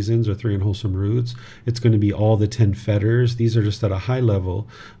 poisons or 3 unwholesome roots. It's going to be all the 10 fetters. These are just at a high level.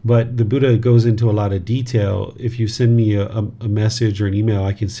 But the Buddha goes into a lot of detail. If you send me a message or an email,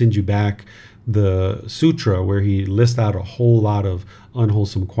 I can send you back the sutra where he lists out a whole lot of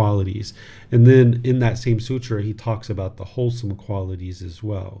unwholesome qualities. And then in that same sutra, he talks about the wholesome qualities as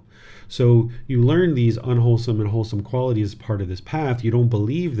well. So you learn these unwholesome and wholesome qualities as part of this path. You don't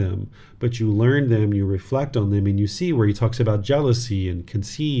believe them, but you learn them, you reflect on them, and you see where he talks about jealousy and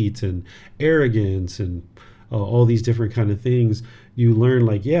conceit and arrogance and all these different kind of things. You learn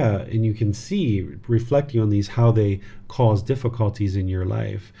and you can see, reflecting on these, how they cause difficulties in your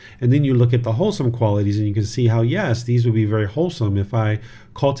life. And then you look at the wholesome qualities and you can see how, yes, these would be very wholesome if I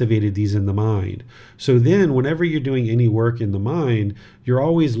cultivated these in the mind. So then whenever you're doing any work in the mind, you're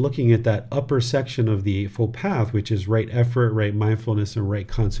always looking at that upper section of the Eightfold Path, which is right effort, right mindfulness, and right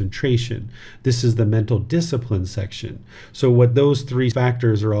concentration. This is the mental discipline section. So what those 3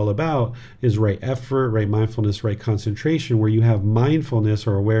 factors are all about is right effort, right mindfulness, right concentration, where you have mindfulness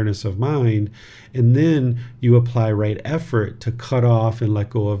or awareness of mind, and then you apply right effort to cut off and let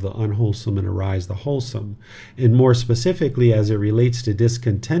go of the unwholesome and arise the wholesome. And more specifically, as it relates to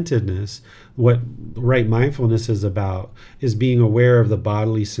discontentedness, what right mindfulness is about is being aware of the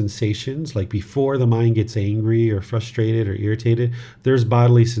bodily sensations. Like before the mind gets angry or frustrated or irritated, there's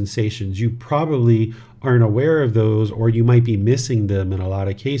bodily sensations. You probably aren't aware of those, or you might be missing them in a lot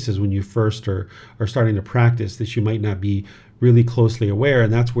of cases when you first are starting to practice this. You might not be really closely aware,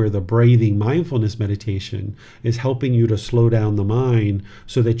 and that's where the breathing mindfulness meditation is helping you to slow down the mind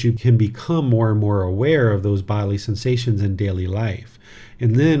so that you can become more and more aware of those bodily sensations in daily life.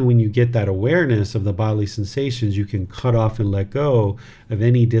 And then when you get that awareness of the bodily sensations, you can cut off and let go of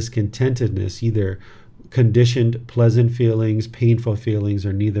any discontentedness, either conditioned pleasant feelings, painful feelings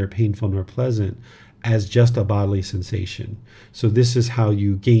are neither painful nor pleasant, as just a bodily sensation. So this is how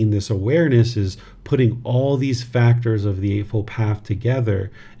you gain this awareness, is putting all these factors of the Eightfold Path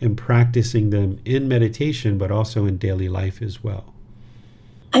together and practicing them in meditation, but also in daily life as well.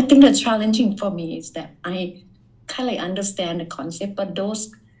 I think the challenging for me is that I kind of understand the concept, but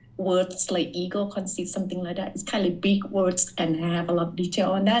those words like ego conceit, something like that, it's kind of big words and I have a lot of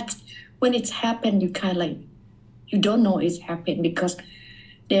detail on that. When it's happened, you kind of like, you don't know it's happened because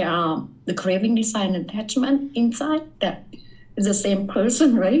there are the craving, desire, and attachment inside that is the same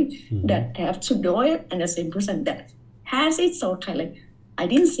person, right? Mm-hmm. That have to do it, and the same person that has it. So kind of like, I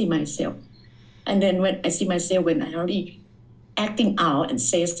didn't see myself. And then when I see myself, when I already acting out and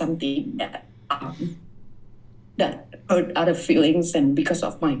say something that that hurt other feelings and because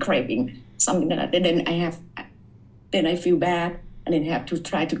of my craving, something like that, then I feel bad and then have to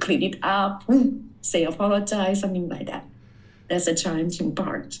try to clean it up, say apologize, something like that. That's a challenging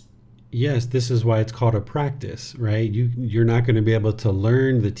part. Yes, this is why it's called a practice, right? You're not going to be able to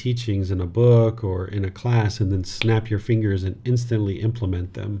learn the teachings in a book or in a class and then snap your fingers and instantly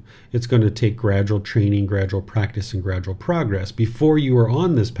implement them. It's going to take gradual training, gradual practice, and gradual progress. Before you were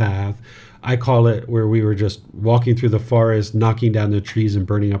on this path, I call it where we were just walking through the forest, knocking down the trees and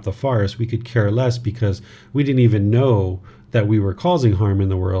burning up the forest. We could care less because we didn't even know that we were causing harm in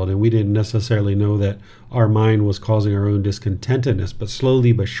the world, and we didn't necessarily know that our mind was causing our own discontentedness. But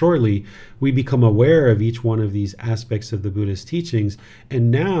slowly but surely, we become aware of each one of these aspects of the Buddhist teachings.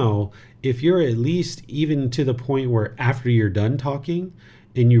 And now, if you're at least even to the point where after you're done talking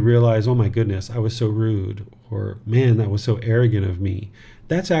and you realize, oh my goodness, I was so rude, or man, that was so arrogant of me,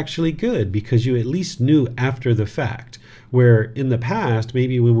 that's actually good because you at least knew after the fact. Where in the past,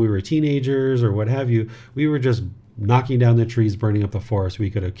 maybe when we were teenagers or what have you, we were just knocking down the trees, burning up the forest, we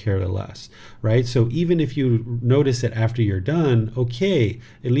could have cared less, right? So even if you notice it after you're done, okay,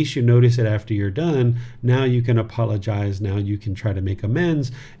 at least you notice it after you're done. Now you can apologize. Now you can try to make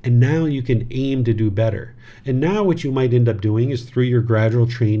amends. And now you can aim to do better. And now what you might end up doing is through your gradual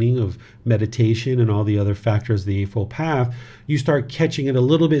training of meditation and all the other factors of the Eightfold Path, you start catching it a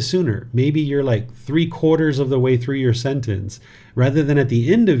little bit sooner. Maybe you're like 3/4 of the way through your sentence. Rather than at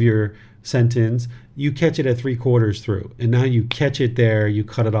the end of your sentence, you catch it at 3/4 through, and now you catch it there, you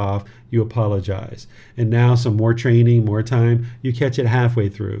cut it off, you apologize. And now some more training, more time, you catch it halfway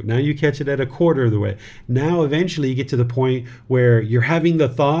through. Now you catch it at 1/4 of the way. Now eventually you get to the point where you're having the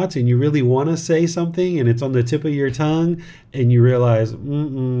thoughts and you really want to say something and it's on the tip of your tongue and you realize,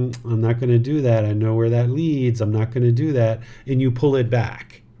 I'm not going to do that. I know where that leads. I'm not going to do that. And you pull it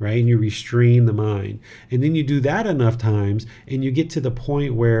back. Right? And you restrain the mind. And then you do that enough times and you get to the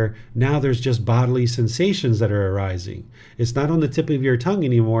point where now there's just bodily sensations that are arising. It's not on the tip of your tongue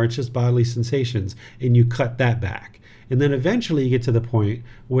anymore. It's just bodily sensations. And you cut that back. And then eventually you get to the point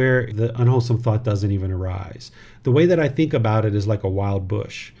where the unwholesome thought doesn't even arise. The way that I think about it is like a wild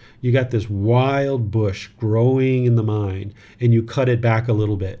bush. You got this wild bush growing in the mind and you cut it back a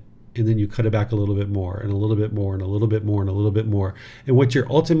little bit. And then you cut it back a little bit more and a little bit more and a little bit more and a little bit more. And what you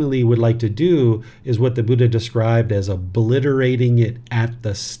ultimately would like to do is what the Buddha described as obliterating it at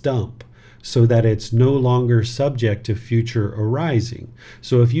the stump so that it's no longer subject to future arising.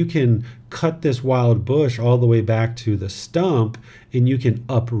 So if you can cut this wild bush all the way back to the stump and you can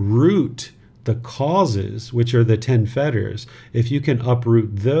uproot the causes, which are the 10 fetters, if you can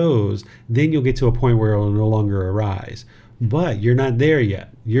uproot those, then you'll get to a point where it will no longer arise. But you're not there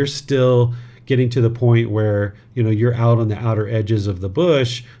yet. You're still getting to the point where, you're out on the outer edges of the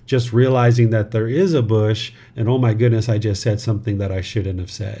bush, just realizing that there is a bush and oh my goodness, I just said something that I shouldn't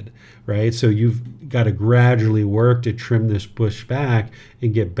have said, right? So you've got to gradually work to trim this bush back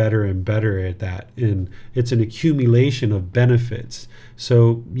and get better and better at that. And it's an accumulation of benefits.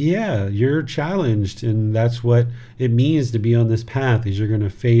 So yeah, you're challenged, and that's what it means to be on this path, is you're going to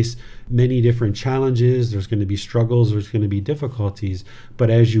face many different challenges. There's going to be struggles, there's going to be difficulties, but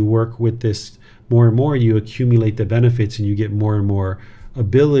as you work with this more and more, you accumulate the benefits and you get more and more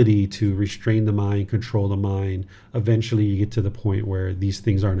ability to restrain the mind, control the mind. Eventually you get to the point where these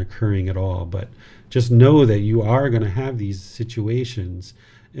things aren't occurring at all. But just know that you are going to have these situations.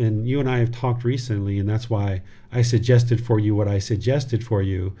 And you and I have talked recently, and that's why I suggested for you what I suggested for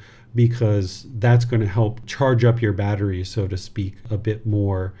you, because that's going to help charge up your battery, so to speak, a bit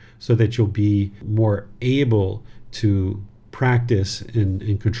more, so that you'll be more able to practice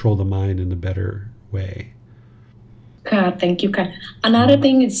and control the mind in a better way. Thank you. Another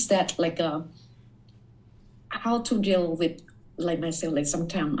thing is that how to deal with myself. Like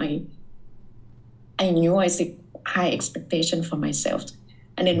sometimes I knew I set high expectation for myself,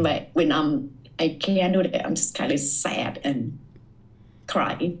 and then when I'm I can't do that. I'm just kind of sad and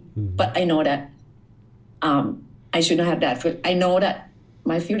crying. But I know that I shouldn't have that. I know that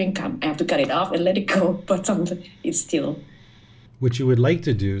my feeling come. I have to cut it off and let it go. But sometimes it's still. What you would like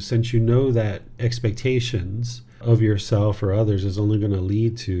to do, since you know that expectations of yourself or others is only going to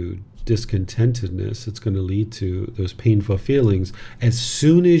lead to discontentedness, it's going to lead to those painful feelings. As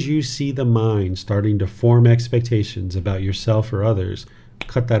soon as you see the mind starting to form expectations about yourself or others,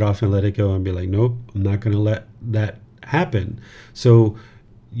 cut that off and let it go and be like, nope, I'm not going to let that happen. So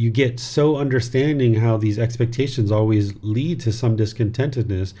you get so understanding how these expectations always lead to some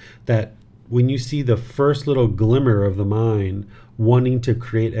discontentedness that when you see the first little glimmer of the mind wanting to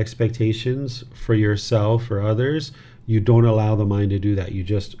create expectations for yourself or others, you don't allow the mind to do that. You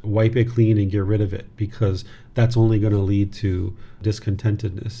just wipe it clean and get rid of it, because that's only going to lead to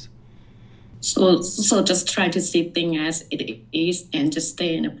discontentedness. So just try to see things as it is and just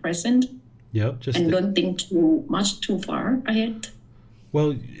stay in the present. Yep. Don't think too much too far ahead.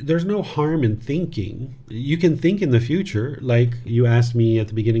 Well, there's no harm in thinking. You can think in the future. Like you asked me at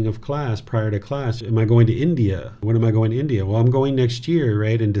the beginning of class, prior to class, am I going to India? When am I going to India? Well, I'm going next year,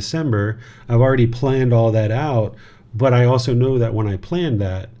 right? In December. I've already planned all that out. But I also know that when I planned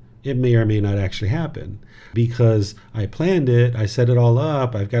that, it may or may not actually happen, because I planned it, I set it all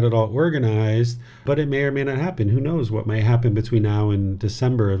up, I've got it all organized, but it may or may not happen. Who knows what may happen between now and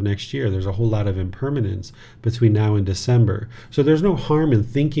December of next year? There's a whole lot of impermanence between now and December. So there's no harm in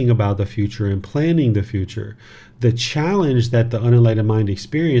thinking about the future and planning the future. The challenge that the unenlightened mind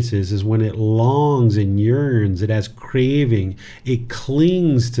experiences is when it longs and yearns, it has craving, it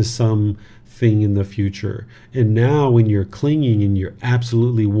clings to some thing in the future. And now when you're clinging and you're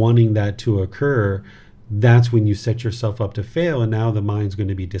absolutely wanting that to occur, that's when you set yourself up to fail, and now the mind's going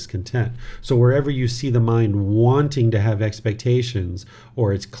to be discontent. So wherever you see the mind wanting to have expectations,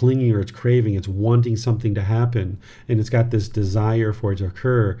 or it's clinging or it's craving, it's wanting something to happen, and it's got this desire for it to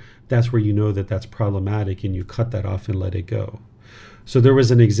occur, that's where you know that that's problematic, and you cut that off and let it go. So there was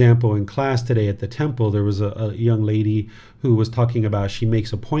an example in class today at the temple. There was a young lady who was talking about she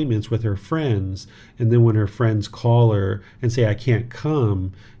makes appointments with her friends, and then when her friends call her and say, I can't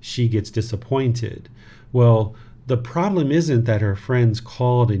come, she gets disappointed. Well, the problem isn't that her friends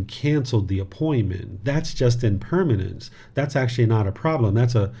called and canceled the appointment. That's just impermanence. That's actually not a problem.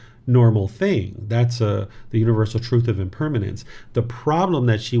 That's a normal thing. That's the universal truth of impermanence. The problem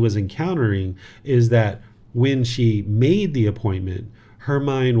that she was encountering is that when she made the appointment, her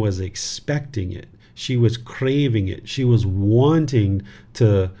mind was expecting it. She was craving it. She was wanting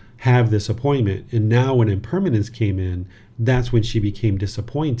to have this appointment. And now when impermanence came in, that's when she became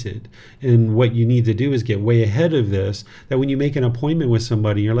disappointed. And what you need to do is get way ahead of this, that when you make an appointment with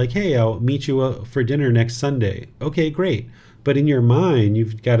somebody, you're like, hey, I'll meet you for dinner next Sunday. Okay, great. But in your mind,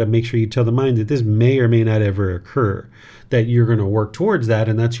 you've got to make sure you tell the mind that this may or may not ever occur, that you're going to work towards that,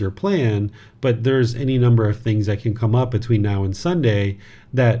 and that's your plan. But there's any number of things that can come up between now and Sunday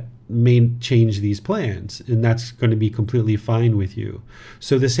that may change these plans, and that's going to be completely fine with you.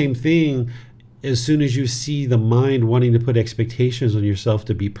 So the same thing, as soon as you see the mind wanting to put expectations on yourself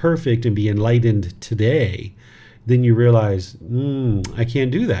to be perfect and be enlightened today, then you realize, I can't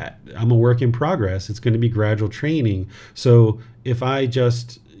do that. I'm a work in progress. It's going to be gradual training. So if I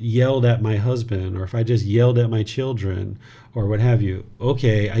just yelled at my husband, or if I just yelled at my children, or what have you,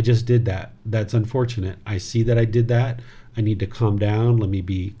 okay, I just did that. That's unfortunate. I see that I did that. I need to calm down. Let me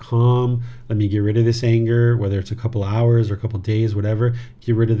be calm. Let me get rid of this anger, whether it's a couple hours or a couple days, whatever.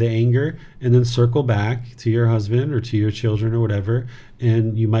 Get rid of the anger, and then circle back to your husband or to your children or whatever.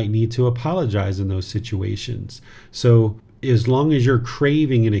 And you might need to apologize in those situations. So as long as you're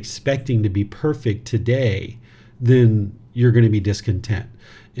craving and expecting to be perfect today, then you're going to be discontent.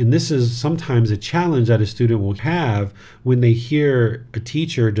 And this is sometimes a challenge that a student will have when they hear a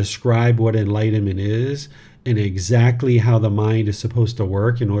teacher describe what enlightenment is and exactly how the mind is supposed to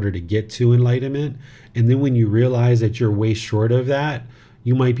work in order to get to enlightenment. And then when you realize that you're way short of that,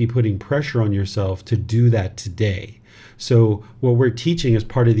 you might be putting pressure on yourself to do that today. So what we're teaching as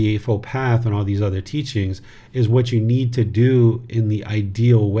part of the Eightfold Path and all these other teachings is what you need to do in the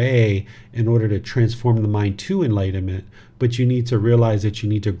ideal way in order to transform the mind to enlightenment. But you need to realize that you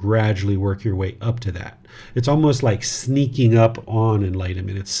need to gradually work your way up to that. It's almost like sneaking up on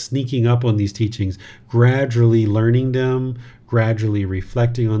enlightenment. It's sneaking up on these teachings, gradually learning them, gradually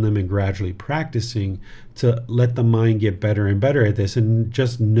reflecting on them, and gradually practicing to let the mind get better and better at this. And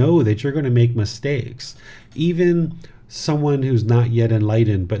just know that you're going to make mistakes. Even someone who's not yet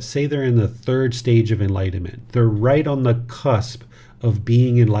enlightened, but say they're in the third stage of enlightenment, they're right on the cusp of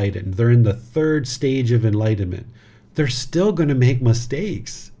being enlightened, they're in the third stage of enlightenment, they're still going to make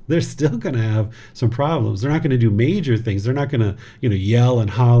mistakes. they're still going to have some problems. They're not going to do major things. They're not going to, yell and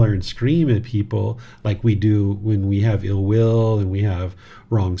holler and scream at people like we do when we have ill will and we have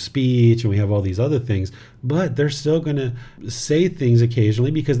wrong speech and we have all these other things. But they're still going to say things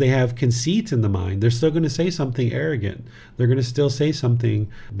occasionally because they have conceit in the mind. They're still going to say something arrogant. They're going to still say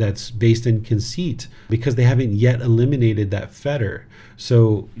something that's based in conceit because they haven't yet eliminated that fetter.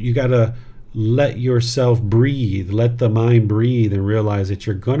 So you got to let yourself breathe, let the mind breathe, and realize that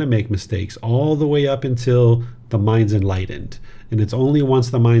you're going to make mistakes all the way up until the mind's enlightened. And it's only once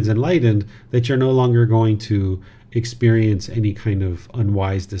the mind's enlightened that you're no longer going to experience any kind of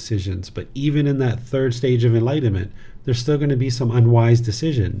unwise decisions. But even in that third stage of enlightenment, there's still going to be some unwise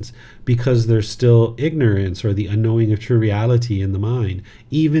decisions because there's still ignorance or the unknowing of true reality in the mind,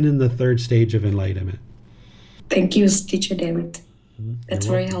 even in the third stage of enlightenment. Thank you, Teacher David. That's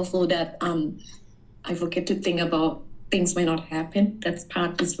You're very welcome. helpful that I forget to think about things may not happen. That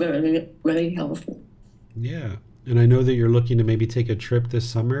part is very, very helpful. Yeah. And I know that you're looking to maybe take a trip this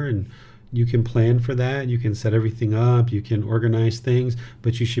summer, and you can plan for that. You can set everything up. You can organize things,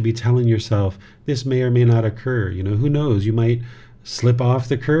 but you should be telling yourself this may or may not occur. Who knows? You might slip off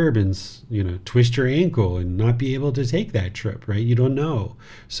the curb and, twist your ankle and not be able to take that trip, right? You don't know.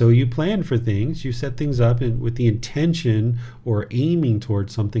 So you plan for things, you set things up and with the intention or aiming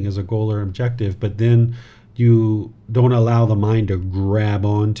towards something as a goal or objective, but then you don't allow the mind to grab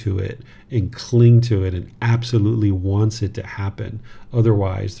onto it and cling to it and absolutely wants it to happen.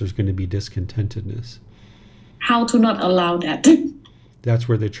 Otherwise, there's going to be discontentedness. How to not allow that? That's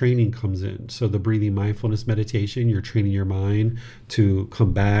where the training comes in. So the breathing mindfulness meditation, you're training your mind to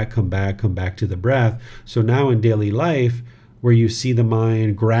come back to the breath. So now in daily life, where you see the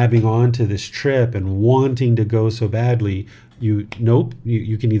mind grabbing onto this trip and wanting to go so badly, you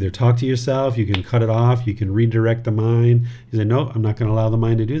can either talk to yourself, you can cut it off, you can redirect the mind. You say, no, I'm not going to allow the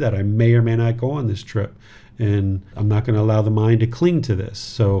mind to do that. I may or may not go on this trip, and I'm not going to allow the mind to cling to this.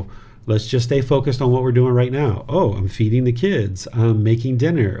 So let's just stay focused on what we're doing right now. Oh, I'm feeding the kids. I'm making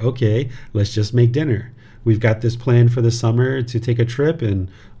dinner. Okay, let's just make dinner. We've got this plan for the summer to take a trip,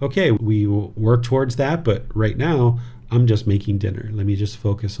 and okay, we will work towards that. But right now, I'm just making dinner. Let me just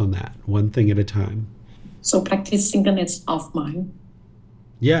focus on that, one thing at a time. So practice singleness of mind.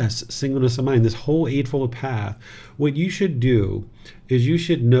 Yes, singleness of mind, this whole Eightfold Path. What you should do is you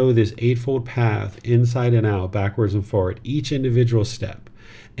should know this Eightfold Path inside and out, backwards and forward, each individual step.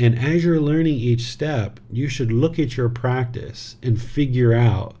 And as you're learning each step, you should look at your practice and figure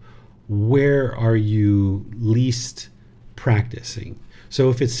out where are you least practicing.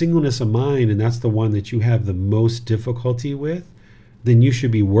 So if it's singleness of mind and that's the one that you have the most difficulty with, then you should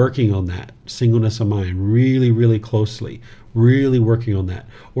be working on that singleness of mind really, really closely, really working on that.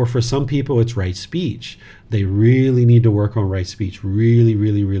 Or for some people, it's right speech. They really need to work on right speech really,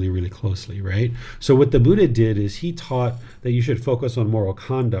 really, really, really closely, right? So what the Buddha did is he taught that you should focus on moral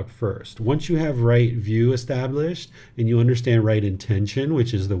conduct first. Once you have right view established and you understand right intention,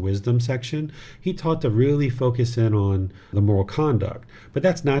 which is the wisdom section, he taught to really focus in on the moral conduct. But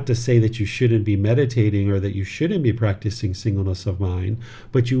that's not to say that you shouldn't be meditating or that you shouldn't be practicing singleness of mind,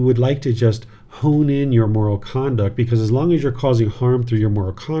 but you would like to just hone in your moral conduct, because as long as you're causing harm through your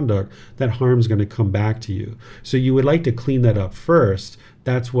moral conduct, that harm is going to come back to you. So you would like to clean that up first.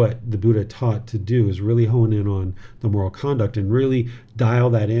 That's what the Buddha taught to do, is really hone in on the moral conduct and really dial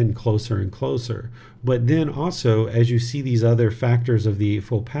that in closer and closer. But then also, as you see these other factors of the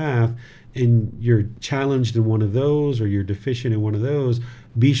Eightfold Path, and you're challenged in one of those or you're deficient in one of those,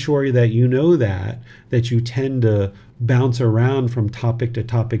 be sure that you know that you tend to bounce around from topic to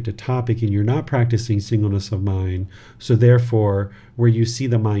topic to topic and you're not practicing singleness of mind. So therefore, where you see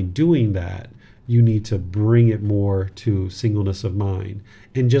the mind doing that, you need to bring it more to singleness of mind.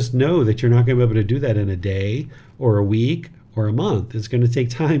 And just know that you're not going to be able to do that in a day or a week or a month. It's going to take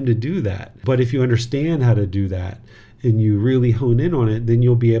time to do that. But if you understand how to do that and you really hone in on it, then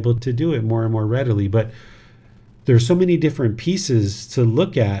you'll be able to do it more and more readily. But there's so many different pieces to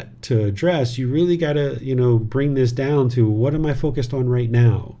look at, to address. You really got to, bring this down to what am I focused on right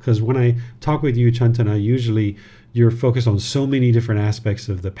now? Because when I talk with you, Chantana, usually you're focused on so many different aspects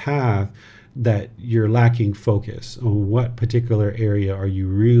of the path that you're lacking focus on what particular area are you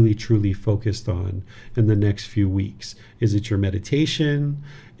really truly focused on in the next few weeks. Is it your meditation?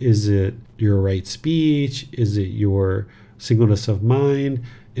 Is it your right speech? Is it your singleness of mind?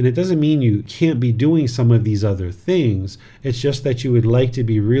 And it doesn't mean you can't be doing some of these other things. It's just that you would like to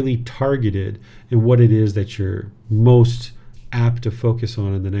be really targeted in what it is that you're most apt to focus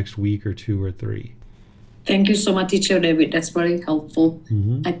on in the next week or two or three. Thank you so much, Teacher David. That's very helpful.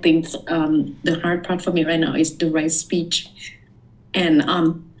 Mm-hmm. I think the hard part for me right now is the right speech. And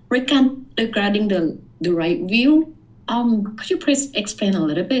regarding the right view, could you please explain a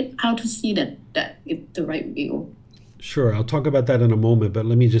little bit how to see that it's the right view? Sure, I'll talk about that in a moment, but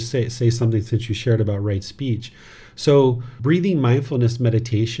let me just say something since you shared about right speech. So breathing mindfulness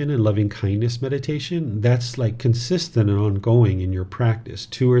meditation and loving kindness meditation, that's like consistent and ongoing in your practice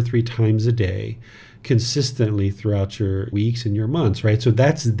 2 or 3 times a day, consistently throughout your weeks and your months, right? So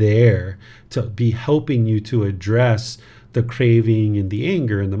that's there to be helping you to address the craving and the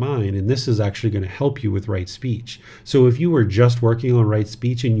anger in the mind. And this is actually going to help you with right speech. So if you were just working on right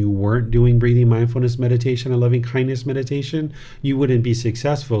speech and you weren't doing breathing mindfulness meditation and loving kindness meditation, you wouldn't be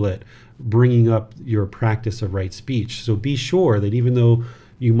successful at bringing up your practice of right speech. So be sure that even though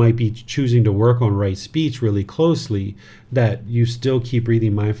you might be choosing to work on right speech really closely, that you still keep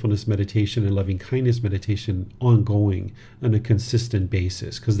breathing mindfulness meditation and loving kindness meditation ongoing on a consistent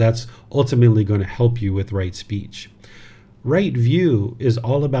basis, because that's ultimately going to help you with right speech. Right view is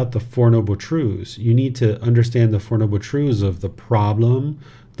all about the Four Noble Truths. You need to understand the Four Noble Truths of the problem,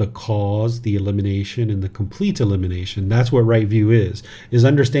 the cause, the elimination, and the complete elimination. That's what right view is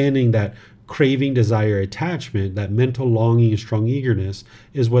understanding that craving, desire, attachment, that mental longing and strong eagerness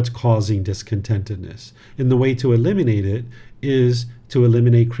is what's causing discontentedness. And the way to eliminate it is to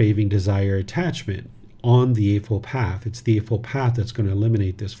eliminate craving, desire, attachment on the Eightfold Path. It's the Eightfold Path that's going to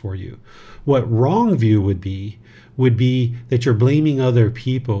eliminate this for you. What wrong view would be that you're blaming other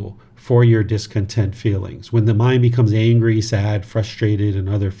people for your discontent feelings. When the mind becomes angry, sad, frustrated, and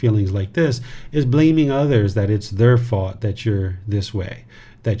other feelings like this, is blaming others that it's their fault that you're this way,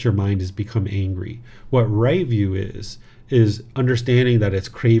 that your mind has become angry. What right view is understanding that it's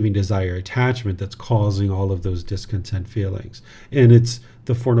craving, desire, attachment that's causing all of those discontent feelings. And it's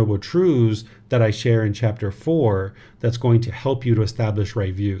the Four Noble Truths that I share in chapter 4 that's going to help you to establish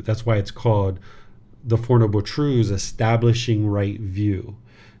right view. That's why it's called the Four Noble Truths, establishing right view.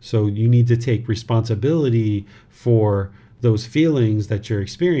 So you need to take responsibility for those feelings that you're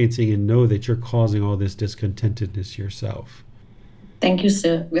experiencing and know that you're causing all this discontentedness yourself. Thank you,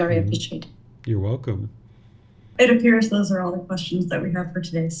 sir. Very appreciate it. You're welcome. It appears those are all the questions that we have for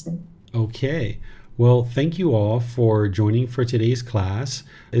today, sir. Okay. Well, thank you all for joining for today's class.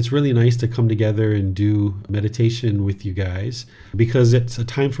 It's really nice to come together and do meditation with you guys, because it's a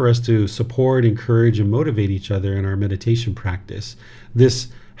time for us to support, encourage, and motivate each other in our meditation practice. This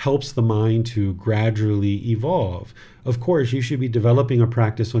helps the mind to gradually evolve. Of course, you should be developing a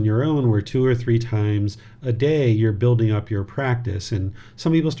practice on your own where 2 or 3 times a day you're building up your practice. And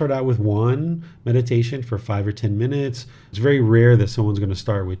some people start out with one meditation for 5 or 10 minutes. It's very rare that someone's going to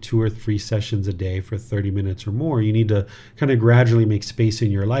start with 2 or 3 sessions a day for 30 minutes or more. You need to kind of gradually make space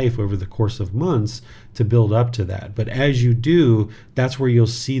in your life over the course of months to build up to that. But as you do, that's where you'll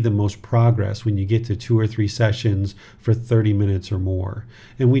see the most progress, when you get to 2 or 3 sessions for 30 minutes or more.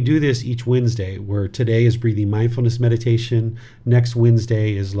 And we do this each Wednesday, where today is breathing mindfulness meditation. Next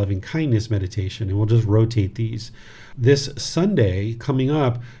Wednesday is loving kindness meditation, and we'll just rotate these. This Sunday coming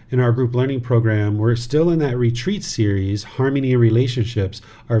up in our group learning program, we're still in that retreat series, Harmony and Relationships.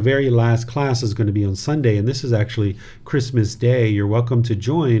 Our very last class is going to be on Sunday, and this is actually Christmas Day. You're welcome to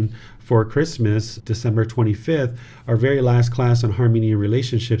join for Christmas, December 25th. Our very last class on Harmony and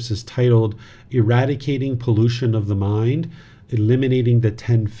Relationships is titled Eradicating Pollution of the Mind, Eliminating the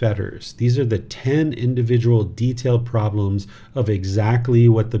 10 Fetters. These are the 10 individual detailed problems of exactly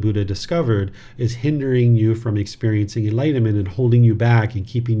what the Buddha discovered is hindering you from experiencing enlightenment and holding you back and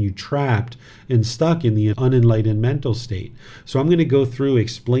keeping you trapped and stuck in the unenlightened mental state. So I'm going to go through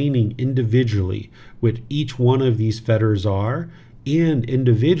explaining individually what each one of these fetters are, and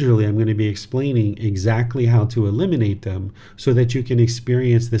individually I'm going to be explaining exactly how to eliminate them so that you can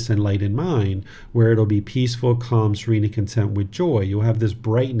experience this enlightened mind where it'll be peaceful, calm, serene, and content with joy. You'll have this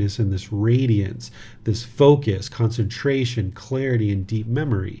brightness and this radiance, this focus, concentration, clarity, and deep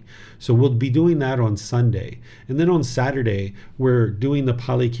memory. So we'll be doing that on Sunday. And then on Saturday, we're doing the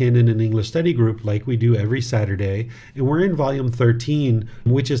Pali Canon and English study group like we do every Saturday. And we're in volume 13,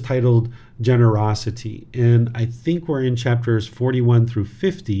 which is titled Generosity. And I think we're in chapters 41 through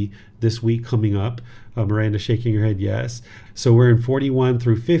 50 this week coming up. Miranda shaking her head yes. So we're in 41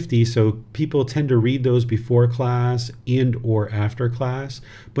 through 50. So people tend to read those before class and or after class.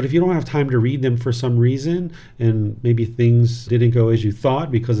 But if you don't have time to read them for some reason, and maybe things didn't go as you thought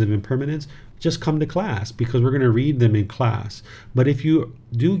because of impermanence, just come to class, because we're going to read them in class. But if you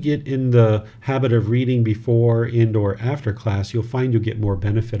do get in the habit of reading before and or after class, you'll find you'll get more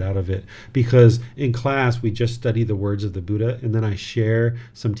benefit out of it, because in class we just study the words of the Buddha and then I share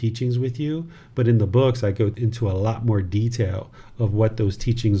some teachings with you. But in the books I go into a lot more detail of what those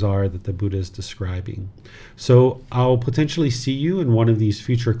teachings are that the Buddha is describing. So I'll potentially see you in one of these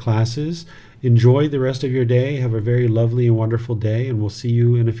future classes. Enjoy the rest of your day. Have a very lovely and wonderful day, and we'll see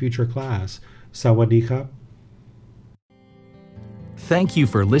you in a future class. Sawadee ka. Thank you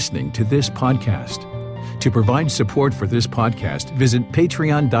for listening to this podcast. To provide support for this podcast, visit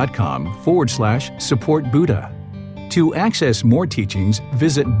patreon.com/support Buddha. To access more teachings,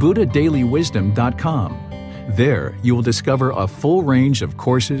 visit buddhadailywisdom.com. There, you will discover a full range of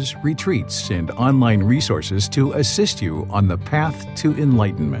courses, retreats, and online resources to assist you on the path to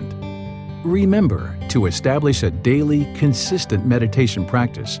enlightenment. Remember to establish a daily, consistent meditation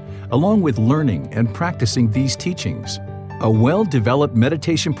practice, along with learning and practicing these teachings. A well-developed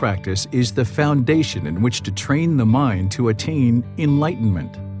meditation practice is the foundation in which to train the mind to attain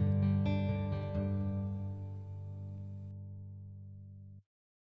enlightenment.